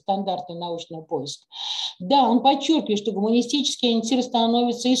культурные стандарты научного поиска. Да, он подчеркивает, что гуманистические ориентиры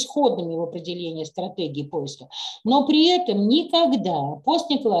становятся исходными в определении стратегии поиска, но при этом никогда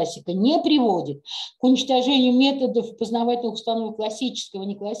постклассика не приводит к уничтожению методов познавательных установок классического и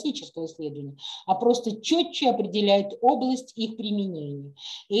неклассического исследования, а просто четче определяет область их применения.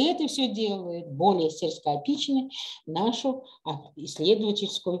 И это все делает более стереоскопичной нашу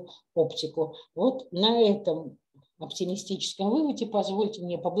исследовательскую оптику. Вот на этом оптимистическом выводе позвольте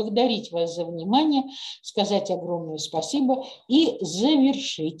мне поблагодарить вас за внимание, сказать огромное спасибо и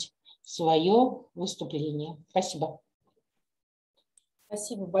завершить свое выступление. Спасибо.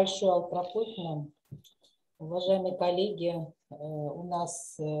 Спасибо большое, А.П.Тряпицына. Уважаемые коллеги, у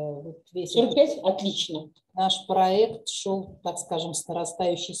нас весь 45? Отлично. Наш проект шел, так скажем, с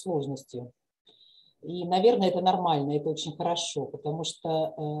нарастающей сложностью. И, наверное, это нормально, это очень хорошо, потому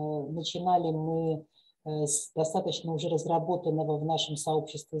что начинали мы с достаточно уже разработанного в нашем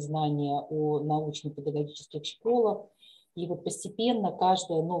сообществе знания о научно-педагогических школах. И вот постепенно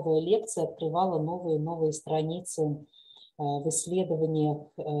каждая новая лекция открывала новые страницы в исследованиях,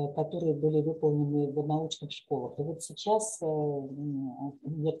 которые были выполнены в научных школах. И вот сейчас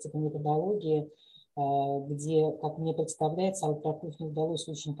лекция по методологии, где, как мне представляется, А.П.Тряпицыне удалось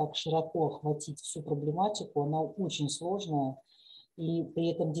очень так широко охватить всю проблематику, она очень сложная, и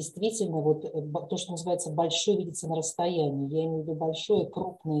при этом действительно вот то, что называется большой, видится на расстоянии. Я имею в виду большие,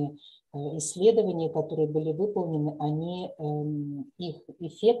 крупные исследования, которые были выполнены, их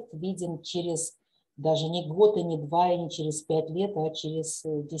эффект виден через даже не год, и не два, и не через 5 лет, а через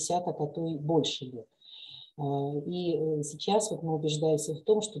десяток, а то и больше лет. И сейчас вот мы убеждаемся в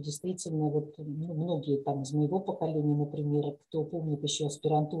том, что действительно вот, многие там из моего поколения, например, кто помнит еще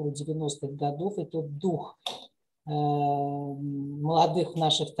аспирантуру 90-х годов, и тот дух молодых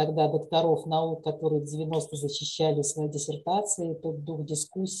наших тогда докторов наук, которые в 90-е защищали свои диссертации, тот дух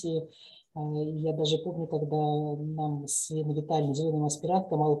дискуссии. Я даже помню, когда нам с Еленой Витальевной, зеленым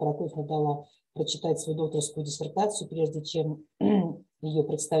аспиранткам, Алла Прокофьевна дала прочитать свою докторскую диссертацию, прежде чем ее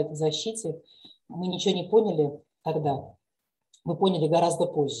представить в защите. Мы ничего не поняли тогда, мы поняли гораздо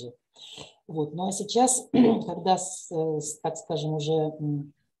позже. Вот. Ну а сейчас, когда, так скажем, уже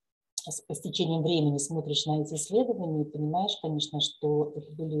по стечением времени смотришь на эти исследования, понимаешь, конечно, что это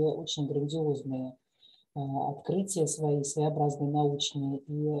были очень грандиозные открытия свои, своеобразные научные.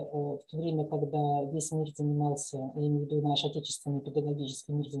 И в то время, когда весь мир занимался, я имею в виду наш отечественный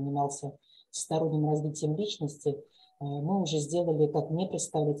педагогический мир занимался всесторонним развитием личности, мы уже сделали, как мне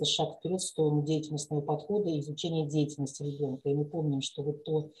представляется, шаг вперед в сторону деятельностного подхода и изучения деятельности ребенка. И мы помним, что вот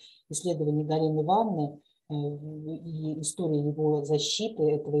то исследование Галины Ивановны и история его защиты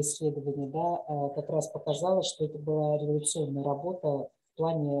этого исследования, да, как раз показала, что это была революционная работа в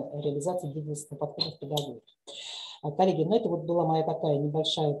плане реализации деятельностного подхода в педагогике. Коллеги, ну это вот была моя такая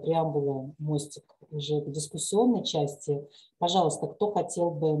небольшая преамбула, мостик уже к дискуссионной части. Пожалуйста, кто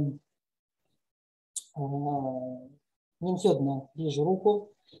хотел бы... Нина Федоровна, вижу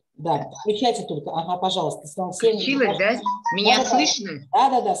руку. Да, включайте только. Ага, пожалуйста. Включилась, да? Меня слышно?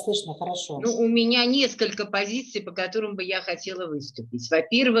 Да, слышно, хорошо. Ну, у меня несколько позиций, по которым бы я хотела выступить.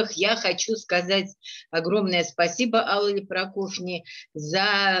 Во-первых, я хочу сказать огромное спасибо Алле Прокофьевне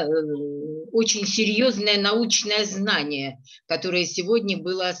за очень серьезное научное знание, которое сегодня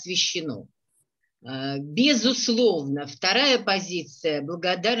было освещено. Безусловно, вторая позиция –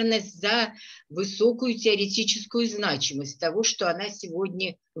 благодарность за высокую теоретическую значимость того, что она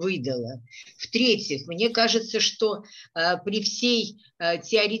сегодня выдала. В-третьих, мне кажется, что при всей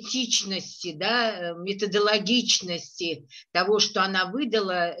теоретичности, да, методологичности того, что она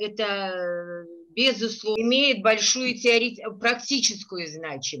выдала, это, безусловно, имеет большую практическую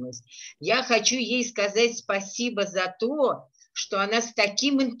значимость. Я хочу ей сказать спасибо за то, что она с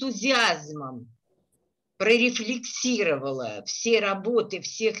таким энтузиазмом прорефлексировала все работы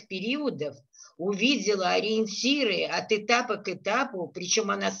всех периодов, увидела ориентиры от этапа к этапу, причем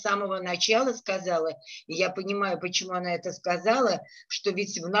она с самого начала сказала, и я понимаю, почему она это сказала, что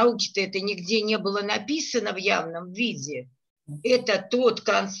ведь в науке-то это нигде не было написано в явном виде. Это тот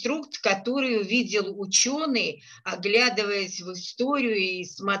конструкт, который увидел ученый, оглядываясь в историю и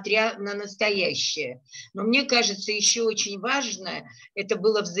смотря на настоящее. Но мне кажется, еще очень важно, это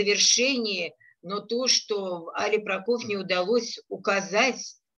было в завершении, но то, что Але Прокофьевне удалось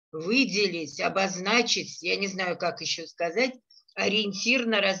указать, выделить, обозначить, я не знаю, как еще сказать, ориентир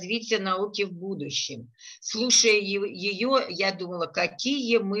на развитие науки в будущем. Слушая ее, я думала,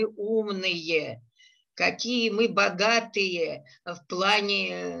 какие мы умные, какие мы богатые в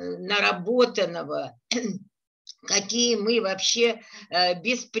плане наработанного, какие мы вообще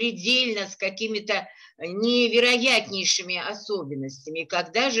беспредельно с какими-то невероятнейшими особенностями.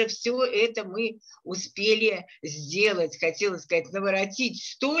 Когда же все это мы успели сделать, хотела сказать, наворотить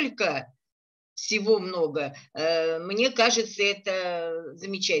столько, всего много, мне кажется, это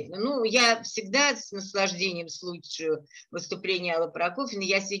замечательно. Ну, я всегда с наслаждением слушаю выступление Аллы Прокофьевны.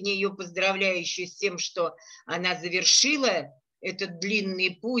 Я сегодня ее поздравляю еще с тем, что она завершила этот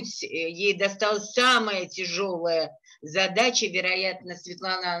длинный путь. Ей досталась самая тяжелая задача, вероятно,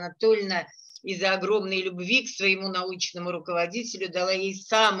 Светлана Анатольевна из-за огромной любви к своему научному руководителю дала ей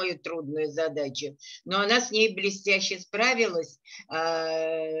самую трудную задачу. Но она с ней блестяще справилась,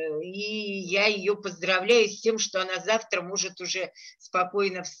 и я ее поздравляю с тем, что она завтра может уже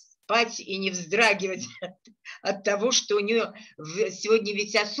спокойно спать и не вздрагивать от того, что у нее сегодня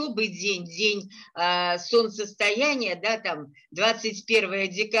ведь особый день, день солнцестояния, да, там 21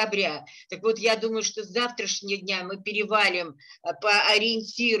 декабря. Так вот, я думаю, что с завтрашнего дня мы перевалим по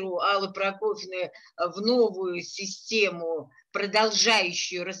ориентиру Аллы Прокофьевны в новую систему,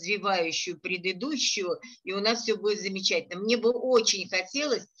 продолжающую, развивающую предыдущую, и у нас все будет замечательно. Мне бы очень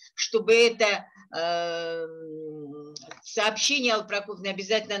хотелось, чтобы это сообщение Аллы Прокофьевны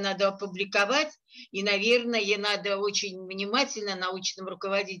обязательно надо опубликовать, и, наверное, надо очень внимательно научным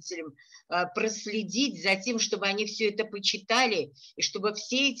руководителям проследить за тем, чтобы они все это почитали, и чтобы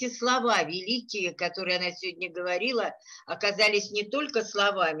все эти слова великие, которые она сегодня говорила, оказались не только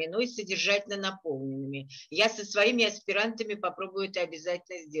словами, но и содержательно наполненными. Я со своими аспирантами попробую это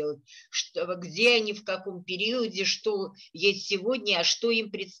обязательно сделать. Где они, в каком периоде, что есть сегодня, а что им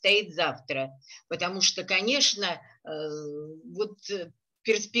предстоит завтра. Потому что, конечно, вот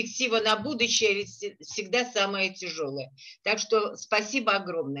перспектива на будущее ведь всегда самая тяжелая. Так что спасибо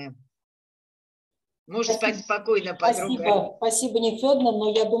огромное. Можешь спать спокойно, подруга. Спасибо, Нина Федоровна,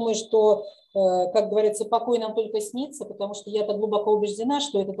 но я думаю, что, как говорится, покой нам только снится, потому что я так глубоко убеждена,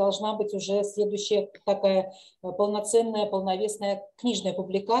 что это должна быть уже следующая такая полноценная, полновесная книжная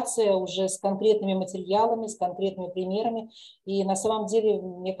публикация уже с конкретными материалами, с конкретными примерами. И на самом деле,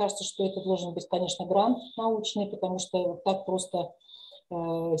 мне кажется, что это должен быть, конечно, грант научный, потому что так просто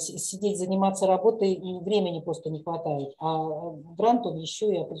сидеть, заниматься работой, времени просто не хватает. А грант он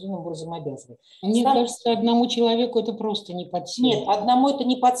еще и определенным образом обязывает. Мне кажется, одному человеку это просто не под силу. Нет, одному это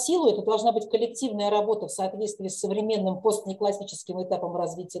не под силу, это должна быть коллективная работа в соответствии с современным постнеклассическим этапом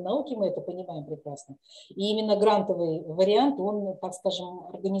развития науки, мы это понимаем прекрасно. И именно грантовый вариант, он, так скажем,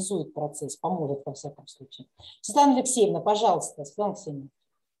 организует процесс, поможет во всяком случае. Светлана Алексеевна, пожалуйста, Светлана Алексеевна.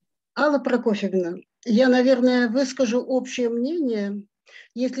 Алла Прокофьевна, я, наверное, выскажу общее мнение,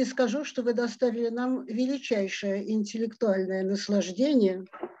 если скажу, что вы доставили нам величайшее интеллектуальное наслаждение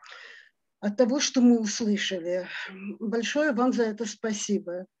от того, что мы услышали. Большое вам за это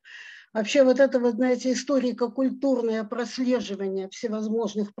спасибо. Вообще вот это, вот, знаете, историко-культурное прослеживание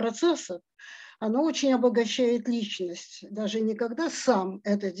всевозможных процессов, оно очень обогащает личность. Даже не когда сам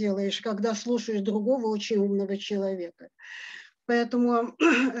это делаешь, когда слушаешь другого очень умного человека. Поэтому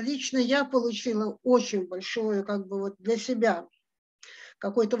лично я получила очень большое, как бы вот для себя,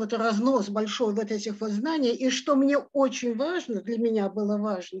 какой-то вот разнос большой вот этих вот знаний. И что мне очень важно, для меня было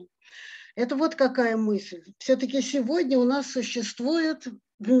важно, это вот какая мысль. Все-таки сегодня у нас существует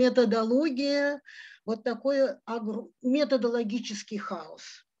в методологии вот такой методологический хаос.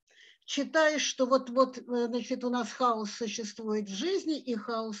 Читаешь, что вот, значит, у нас хаос существует в жизни и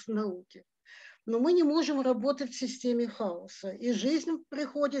хаос в науке. Но мы не можем работать в системе хаоса. И жизнь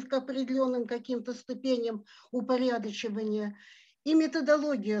приходит к определенным каким-то ступеням упорядочивания, и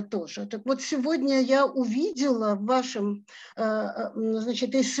методология тоже. Так вот, сегодня я увидела в вашем,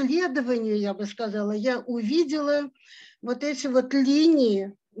 значит, исследовании, я бы сказала, я увидела вот эти вот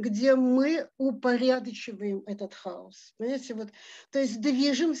линии где мы упорядочиваем этот хаос. Понимаете, вот, то есть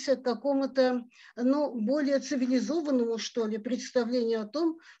движемся к какому-то, ну, более цивилизованному, что ли, представлению о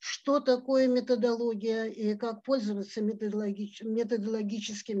том, что такое методология и как пользоваться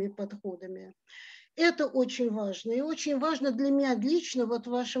методологическими подходами. Это очень важно. И очень важно для меня лично вот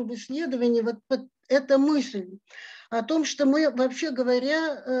в вашем исследовании вот эта мысль о том, что мы, вообще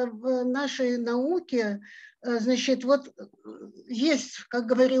говоря, в нашей науке, значит, вот есть, как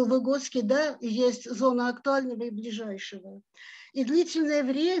говорил Выгодский, да, есть зона актуального и ближайшего. И длительное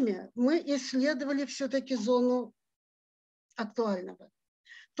время мы исследовали все-таки зону актуального.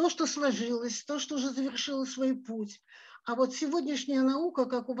 То, что сложилось, то, что уже завершило свой путь. А вот сегодняшняя наука,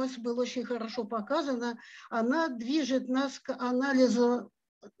 как у вас было очень хорошо показано, она движет нас к анализу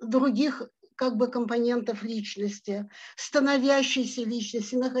других как бы компонентов личности, становящейся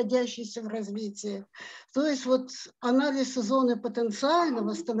личности, находящейся в развитии. То есть вот анализ зоны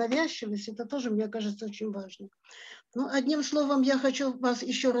потенциального, становящегося, это тоже, мне кажется, очень важно. Ну, одним словом, я хочу вас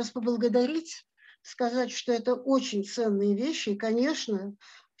еще раз поблагодарить, сказать, что это очень ценные вещи, и, конечно,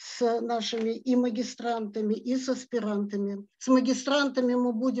 с нашими и магистрантами, и с аспирантами. С магистрантами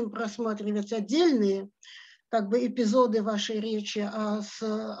мы будем просматривать отдельные как бы эпизоды вашей речи, а с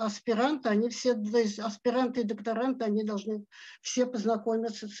аспирантами, они все, то есть аспиранты и докторанты, они должны все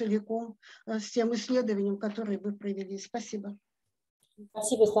познакомиться целиком с тем исследованием, которое вы провели. Спасибо.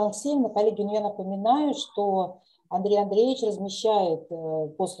 Спасибо, Светлана Алексеевна. Коллеги, я напоминаю, что Андрей Андреевич размещает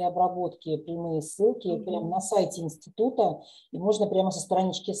после обработки прямые ссылки прямо на сайте института, и можно прямо со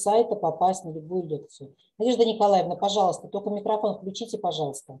странички сайта попасть на любую лекцию. Надежда Николаевна, пожалуйста, только микрофон включите,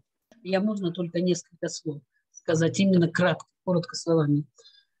 пожалуйста. Я можно только несколько слов сказать, именно кратко, коротко словами.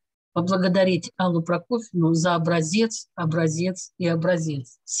 Поблагодарить Аллу Прокофьевну за образец, образец и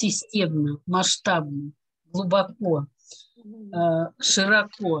образец. Системно, масштабно, глубоко,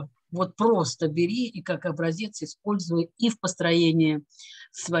 широко. Вот просто бери и как образец используй и в построении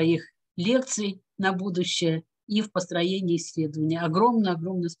своих лекций на будущее, и в построении исследований.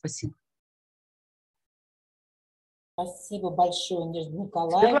 Огромное-огромное спасибо. Спасибо большое, Надежда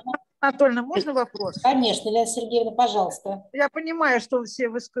Николаевна. Анатольевна, можно вопрос? Конечно, Елена Сергеевна, пожалуйста. Я понимаю, что все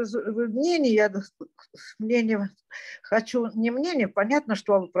высказывают мнение, я мнение хочу, не мнение, понятно,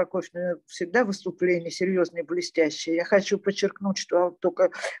 что Алла Прокофьевна всегда выступления серьезные, блестящие. Я хочу подчеркнуть, что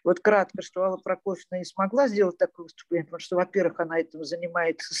только вот кратко, что Алла Прокофьевна и смогла сделать такое выступление, потому что, во-первых, она этим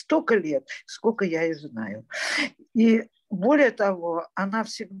занимается столько лет, сколько я ее знаю. И более того, она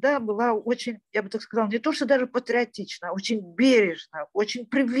всегда была очень, я бы так сказала, не то что даже патриотична, а очень бережна, очень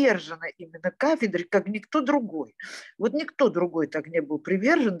привержена именно кафедре, как никто другой. Вот никто другой так не был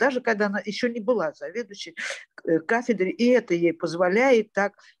привержен, даже когда она еще не была заведующей кафедрой, и это ей позволяет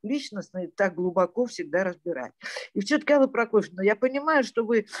так личностно и так глубоко всегда разбирать. И все-таки, Алла Прокофьевна, я понимаю, что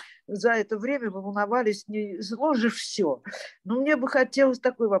вы за это время волновались, не изложив все, но мне бы хотелось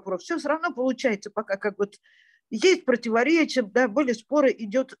такой вопрос. Все равно получается пока как вот есть противоречия, да, были споры,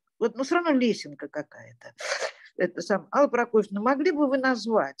 идет, вот, но все равно лесенка какая-то. Это сам. Алла Прокофьевна, могли бы вы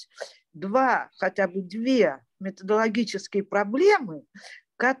назвать хотя бы две методологические проблемы,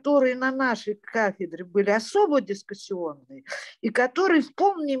 которые на нашей кафедре были особо дискуссионные и которые в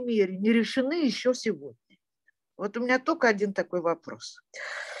полной мере не решены еще сегодня? Вот у меня только один такой вопрос.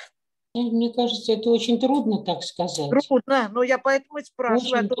 Мне кажется, это очень трудно так сказать. Трудно, но я поэтому и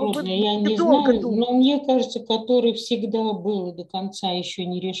спрашиваю. Очень трудно, я не знаю, но мне кажется, который всегда был и до конца еще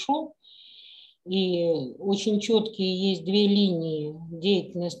не решен. И очень четкие есть две линии,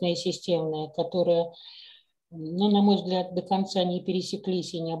 деятельностная и системная, которые, ну, на мой взгляд, до конца не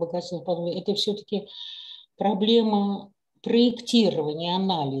пересеклись и не обогатились. Это все-таки проблема проектирования,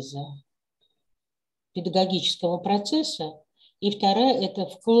 анализа педагогического процесса. И вторая – это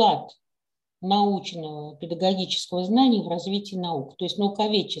вклад научного педагогического знания в развитие наук, то есть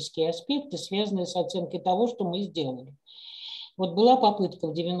науковедческие аспекты, связанные с оценкой того, что мы сделали. Вот была попытка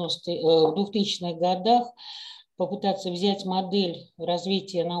в 2000-х годах попытаться взять модель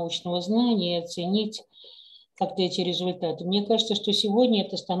развития научного знания и оценить как-то эти результаты. Мне кажется, что сегодня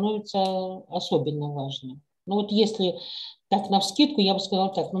это становится особенно важным. Ну вот если так навскидку, я бы сказала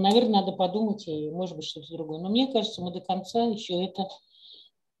так, ну, наверное, надо подумать и, может быть, что-то другое. Но мне кажется, мы до конца еще это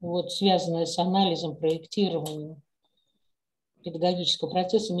вот, связанное с анализом, проектированием педагогического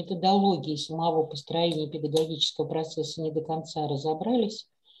процесса, методологии самого построения педагогического процесса не до конца разобрались,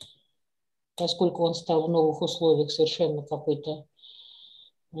 поскольку он стал в новых условиях совершенно какой-то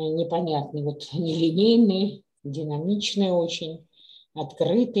непонятный, вот нелинейный, динамичный очень,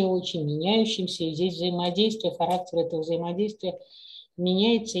 открытый очень, меняющийся. И здесь взаимодействие, характер этого взаимодействия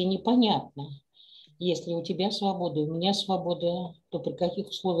меняется и непонятно. Если у тебя свобода, у меня свобода, то при каких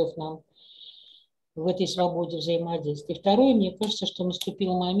условиях нам в этой свободе взаимодействия? Второе, мне кажется, что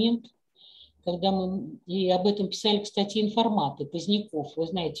наступил момент, когда мы, и об этом писали, кстати, информаты, Поздняков, вы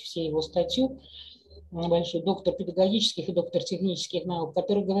знаете все его статью, большой доктор педагогических и доктор технических наук,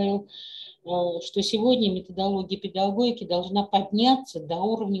 который говорил, что сегодня методология педагогики должна подняться до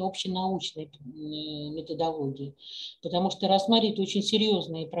уровня общенаучной методологии, потому что рассматривает очень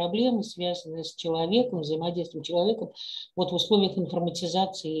серьезные проблемы, связанные с человеком, взаимодействием с человеком вот в условиях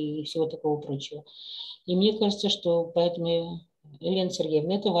информатизации и всего такого прочего. И мне кажется, что поэтому, Елена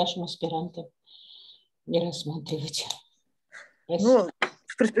Сергеевна, это вашим аспирантам не рассматривать. Ну,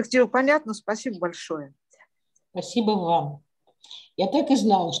 в перспективу понятно, спасибо большое. Спасибо вам. Я так и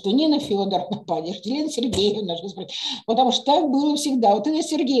знала, что Нина Федоровна поддержит, Елена Сергеевна, потому что так было всегда. Вот Елена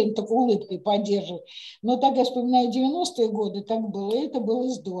Сергеевна только улыбкой поддерживает. Но так я вспоминаю 90-е годы, так было, и это было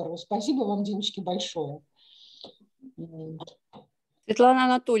здорово. Спасибо вам, девочки, большое. Светлана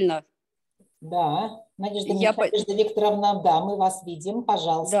Анатольевна. Да, Надежда Викторовна, да, мы вас видим,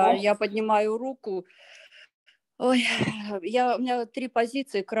 пожалуйста. Да, я поднимаю руку. Ой, у меня 3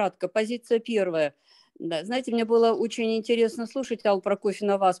 позиции, кратко. Позиция первая. Да, знаете, мне было очень интересно слушать, Аллу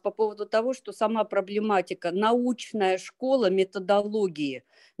Прокофьевну, вас по поводу того, что сама проблематика, научная школа методологии.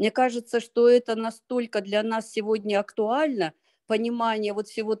 Мне кажется, что это настолько для нас сегодня актуально, понимание вот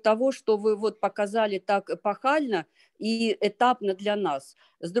всего того, что вы вот показали так эпохально и этапно для нас.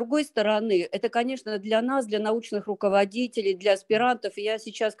 С другой стороны, это, конечно, для нас, для научных руководителей, для аспирантов. И я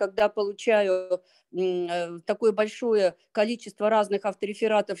сейчас, когда получаю такое большое количество разных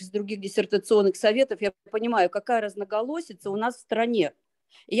авторефератов из других диссертационных советов, я понимаю, какая разноголосица у нас в стране.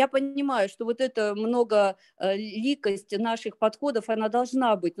 И я понимаю, что вот эта многоликость наших подходов, она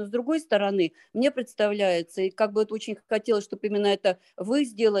должна быть. Но с другой стороны, мне представляется, и как бы это очень хотелось, чтобы именно это вы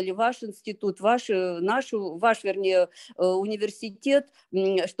сделали, ваш институт, ваш университет,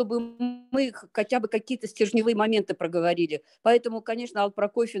 чтобы мы хотя бы какие-то стержневые моменты проговорили. Поэтому, конечно, Алла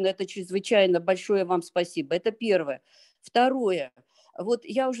Прокофьевна, это чрезвычайно большое вам спасибо. Это первое. Второе. Вот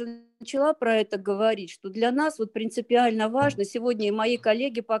я уже начала про это говорить, что для нас вот принципиально важно, сегодня и мои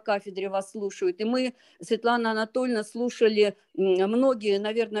коллеги по кафедре вас слушают, и мы, Светлана Анатольевна, слушали многие,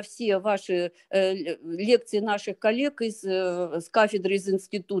 наверное, все ваши лекции наших коллег с кафедры, из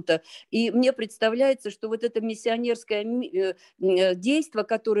института, и мне представляется, что вот это миссионерское действие,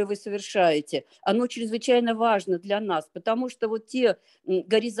 которое вы совершаете, оно чрезвычайно важно для нас, потому что вот те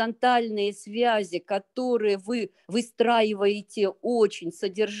горизонтальные связи, которые вы выстраиваете очень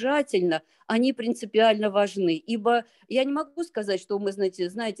содержательно, они принципиально важны. Ибо я не могу сказать, что мы, знаете,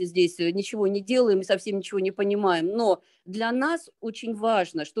 здесь ничего не делаем и совсем ничего не понимаем, но для нас очень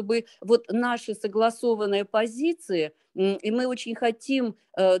важно, чтобы вот наши согласованные позиции, и мы очень хотим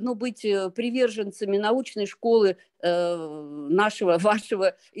быть приверженцами научной школы нашего,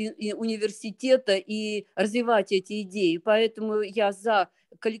 вашего университета и развивать эти идеи. Поэтому я за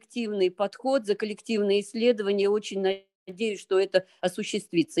коллективный подход, за коллективные исследования, очень надеюсь, что это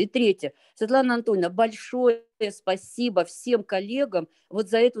осуществится. И третье. Светлана Анатольевна, большое спасибо всем коллегам вот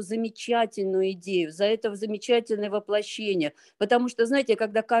за эту замечательную идею, за это замечательное воплощение. Потому что, знаете,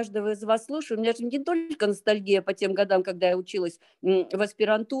 когда каждого из вас слушаю, у меня же не только ностальгия по тем годам, когда я училась в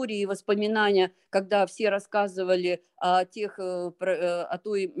аспирантуре, и воспоминания, когда все рассказывали о тех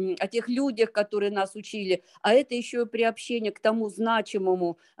людях, которые нас учили, а это еще и приобщение к тому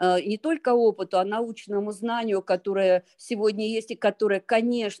значимому не только опыту, а научному знанию, которое сегодня есть и которое,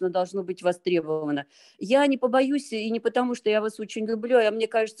 конечно, должно быть востребовано. Я не побоюсь, и не потому, что я вас очень люблю, а мне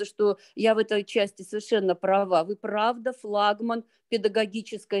кажется, что я в этой части совершенно права. Вы правда флагман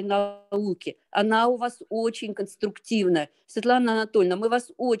педагогической науки. Она у вас очень конструктивная. Светлана Анатольевна, мы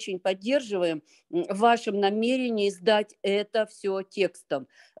вас очень поддерживаем в вашем намерении сдать это все текстом,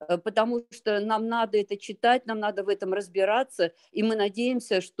 потому что нам надо это читать, нам надо в этом разбираться, и мы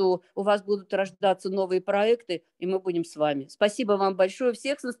надеемся, что у вас будут рождаться новые проекты, и мы будем с вами. Спасибо вам большое.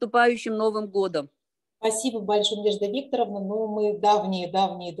 Всех с наступающим Новым годом! Спасибо большое, Надежда Викторовна. Ну, мы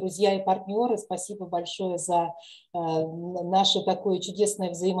давние друзья и партнеры. Спасибо большое за наше такое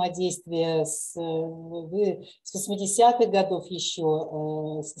чудесное взаимодействие вы с 80-х годов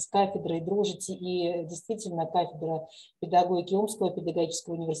еще с кафедрой дружите. И действительно, кафедра педагогики Омского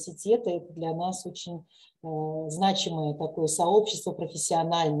педагогического университета – это для нас очень значимое такое сообщество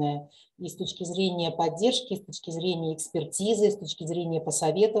профессиональное и с точки зрения поддержки, и с точки зрения экспертизы, и с точки зрения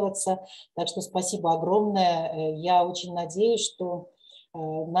посоветоваться. Так что спасибо огромное. Я очень надеюсь, что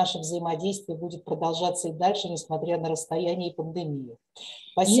наше взаимодействие будет продолжаться и дальше, несмотря на расстояние и пандемию.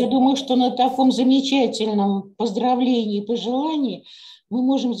 Спасибо. Я думаю, что на таком замечательном поздравлении и пожелании мы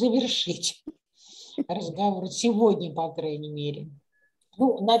можем завершить. разговор сегодня, по крайней мере.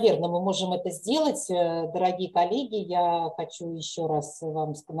 Ну, наверное, мы можем это сделать. Дорогие коллеги, я хочу еще раз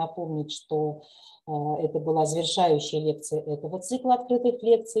вам напомнить, что это была завершающая лекция этого цикла открытых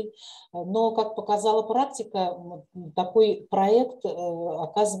лекций. Но, как показала практика, такой проект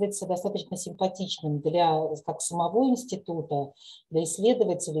оказывается достаточно симпатичным для как самого института, для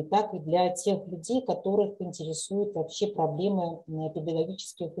исследователей, так и для тех людей, которых интересуют вообще проблемы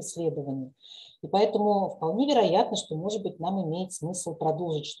педагогических исследований. И поэтому вполне вероятно, что, может быть, нам имеет смысл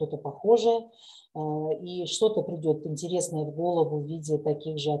продолжить что-то похожее, и что-то придет интересное в голову в виде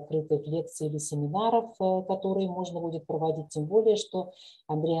таких же открытых лекций или семинаров, которые можно будет проводить, тем более, что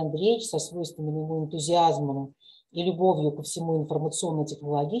Андрей Андреевич со свойственным ему энтузиазмом и любовью ко всему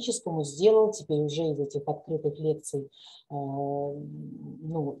информационно-технологическому сделал теперь уже из этих открытых лекций,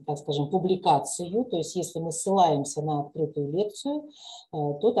 ну, так скажем, публикацию. То есть если мы ссылаемся на открытую лекцию,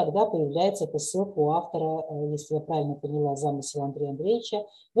 то тогда появляется эта ссылка у автора, если я правильно поняла замысел Андрея Андреевича,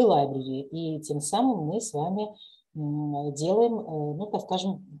 в e-library. И тем самым мы с вами делаем, ну, так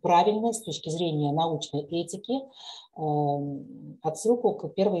скажем, правильно с точки зрения научной этики отсылку к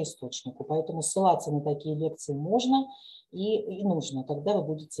первоисточнику. Поэтому ссылаться на такие лекции можно и нужно, когда вы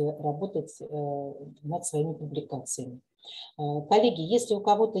будете работать над своими публикациями. Коллеги, если у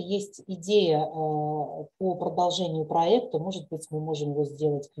кого-то есть идея по продолжению проекта, может быть, мы можем его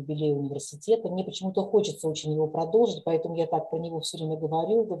сделать к юбилею университета. Мне почему-то хочется очень его продолжить, поэтому я так про него все время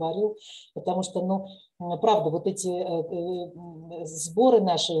говорю, потому что, ну, правда, вот эти сборы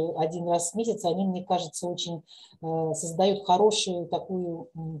наши один раз в месяц, они, мне кажется, очень создают хорошую такую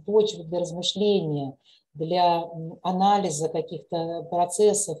почву для размышления, для анализа каких-то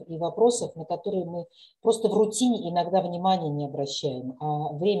процессов и вопросов, на которые мы просто в рутине иногда внимания не обращаем.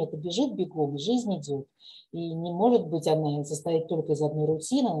 А время-то бежит бегом, жизнь идет. И не может быть она состоять только из одной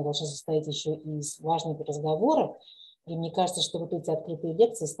рутины, она должна состоять еще и из важных разговоров. И мне кажется, что вот эти открытые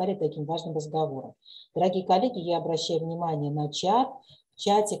лекции стали таким важным разговором. Дорогие коллеги, я обращаю внимание на чат. В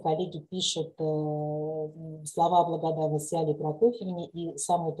чате коллеги пишут слова благодарности А.П. Прокофьевне. И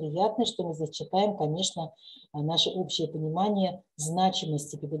самое приятное, что мы здесь читаем, конечно, наше общее понимание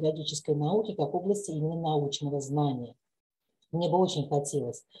значимости педагогической науки как области именно научного знания. Мне бы очень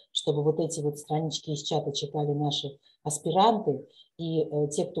хотелось, чтобы вот эти вот странички из чата читали наши аспиранты и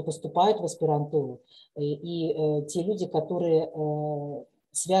те, кто поступают в аспирантуру, и те люди, которые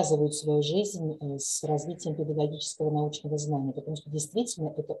связывают свою жизнь с развитием педагогического научного знания, потому что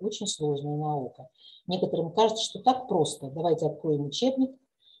действительно это очень сложная наука. Некоторым кажется, что так просто. Давайте откроем учебник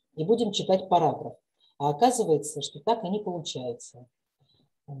и будем читать параграф. А оказывается, что так и не получается.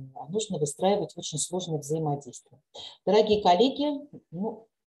 Нужно выстраивать очень сложное взаимодействие. Дорогие коллеги, ну,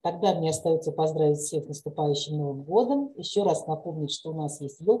 тогда мне остается поздравить всех с наступающим Новым годом. Еще раз напомнить, что у нас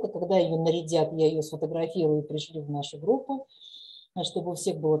есть елка. Когда ее нарядят, я ее сфотографирую и пришлю в нашу группу, чтобы у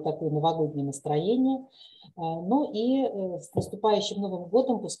всех было такое новогоднее настроение. Ну и с наступающим Новым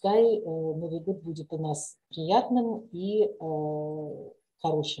годом, пускай Новый год будет у нас приятным и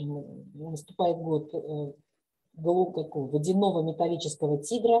хорошим. Наступает год водяного металлического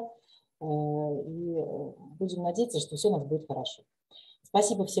тигра. И будем надеяться, что все у нас будет хорошо.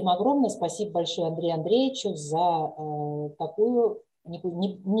 Спасибо всем огромное. Спасибо большое Андрею Андреевичу за такую,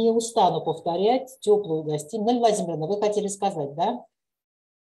 не устану повторять, теплую гостиную. Нелли Владимировна, вы хотели сказать, да?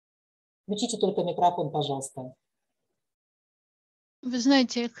 Включите только микрофон, пожалуйста. Вы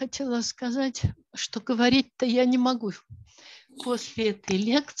знаете, я хотела сказать, что говорить-то я не могу после этой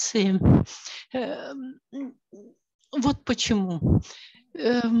лекции. Вот почему.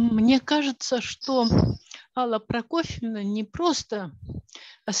 Мне кажется, что Алла Прокофьевна не просто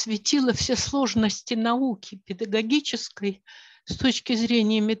осветила все сложности науки педагогической с точки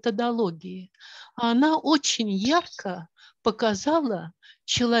зрения методологии, а она очень ярко показала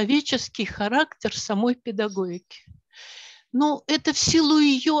человеческий характер самой педагогики. Но это в силу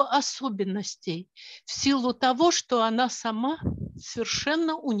ее особенностей, в силу того, что она сама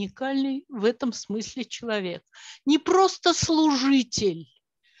совершенно уникальный в этом смысле человек. Не просто служитель,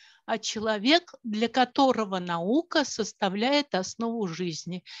 а человек, для которого наука составляет основу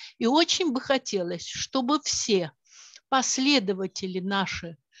жизни. И очень бы хотелось, чтобы все последователи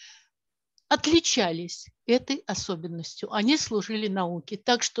наши отличались этой особенностью. Они служили науке.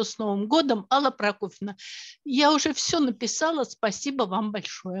 Так что с Новым годом, Алла Прокофьевна, я уже все написала. Спасибо вам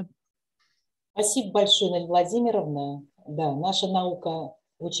большое. Спасибо большое, Нелли Владимировна. Да, наша наука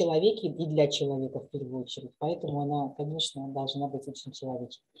о человеке и для человека в первую очередь. Поэтому она, конечно, должна быть очень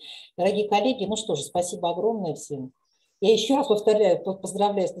человечной. Дорогие коллеги, ну что же, спасибо огромное всем. Я еще раз повторяю,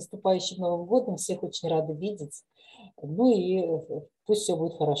 поздравляю с наступающим Новым годом. Всех очень рада видеть. Ну и пусть все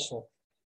будет хорошо.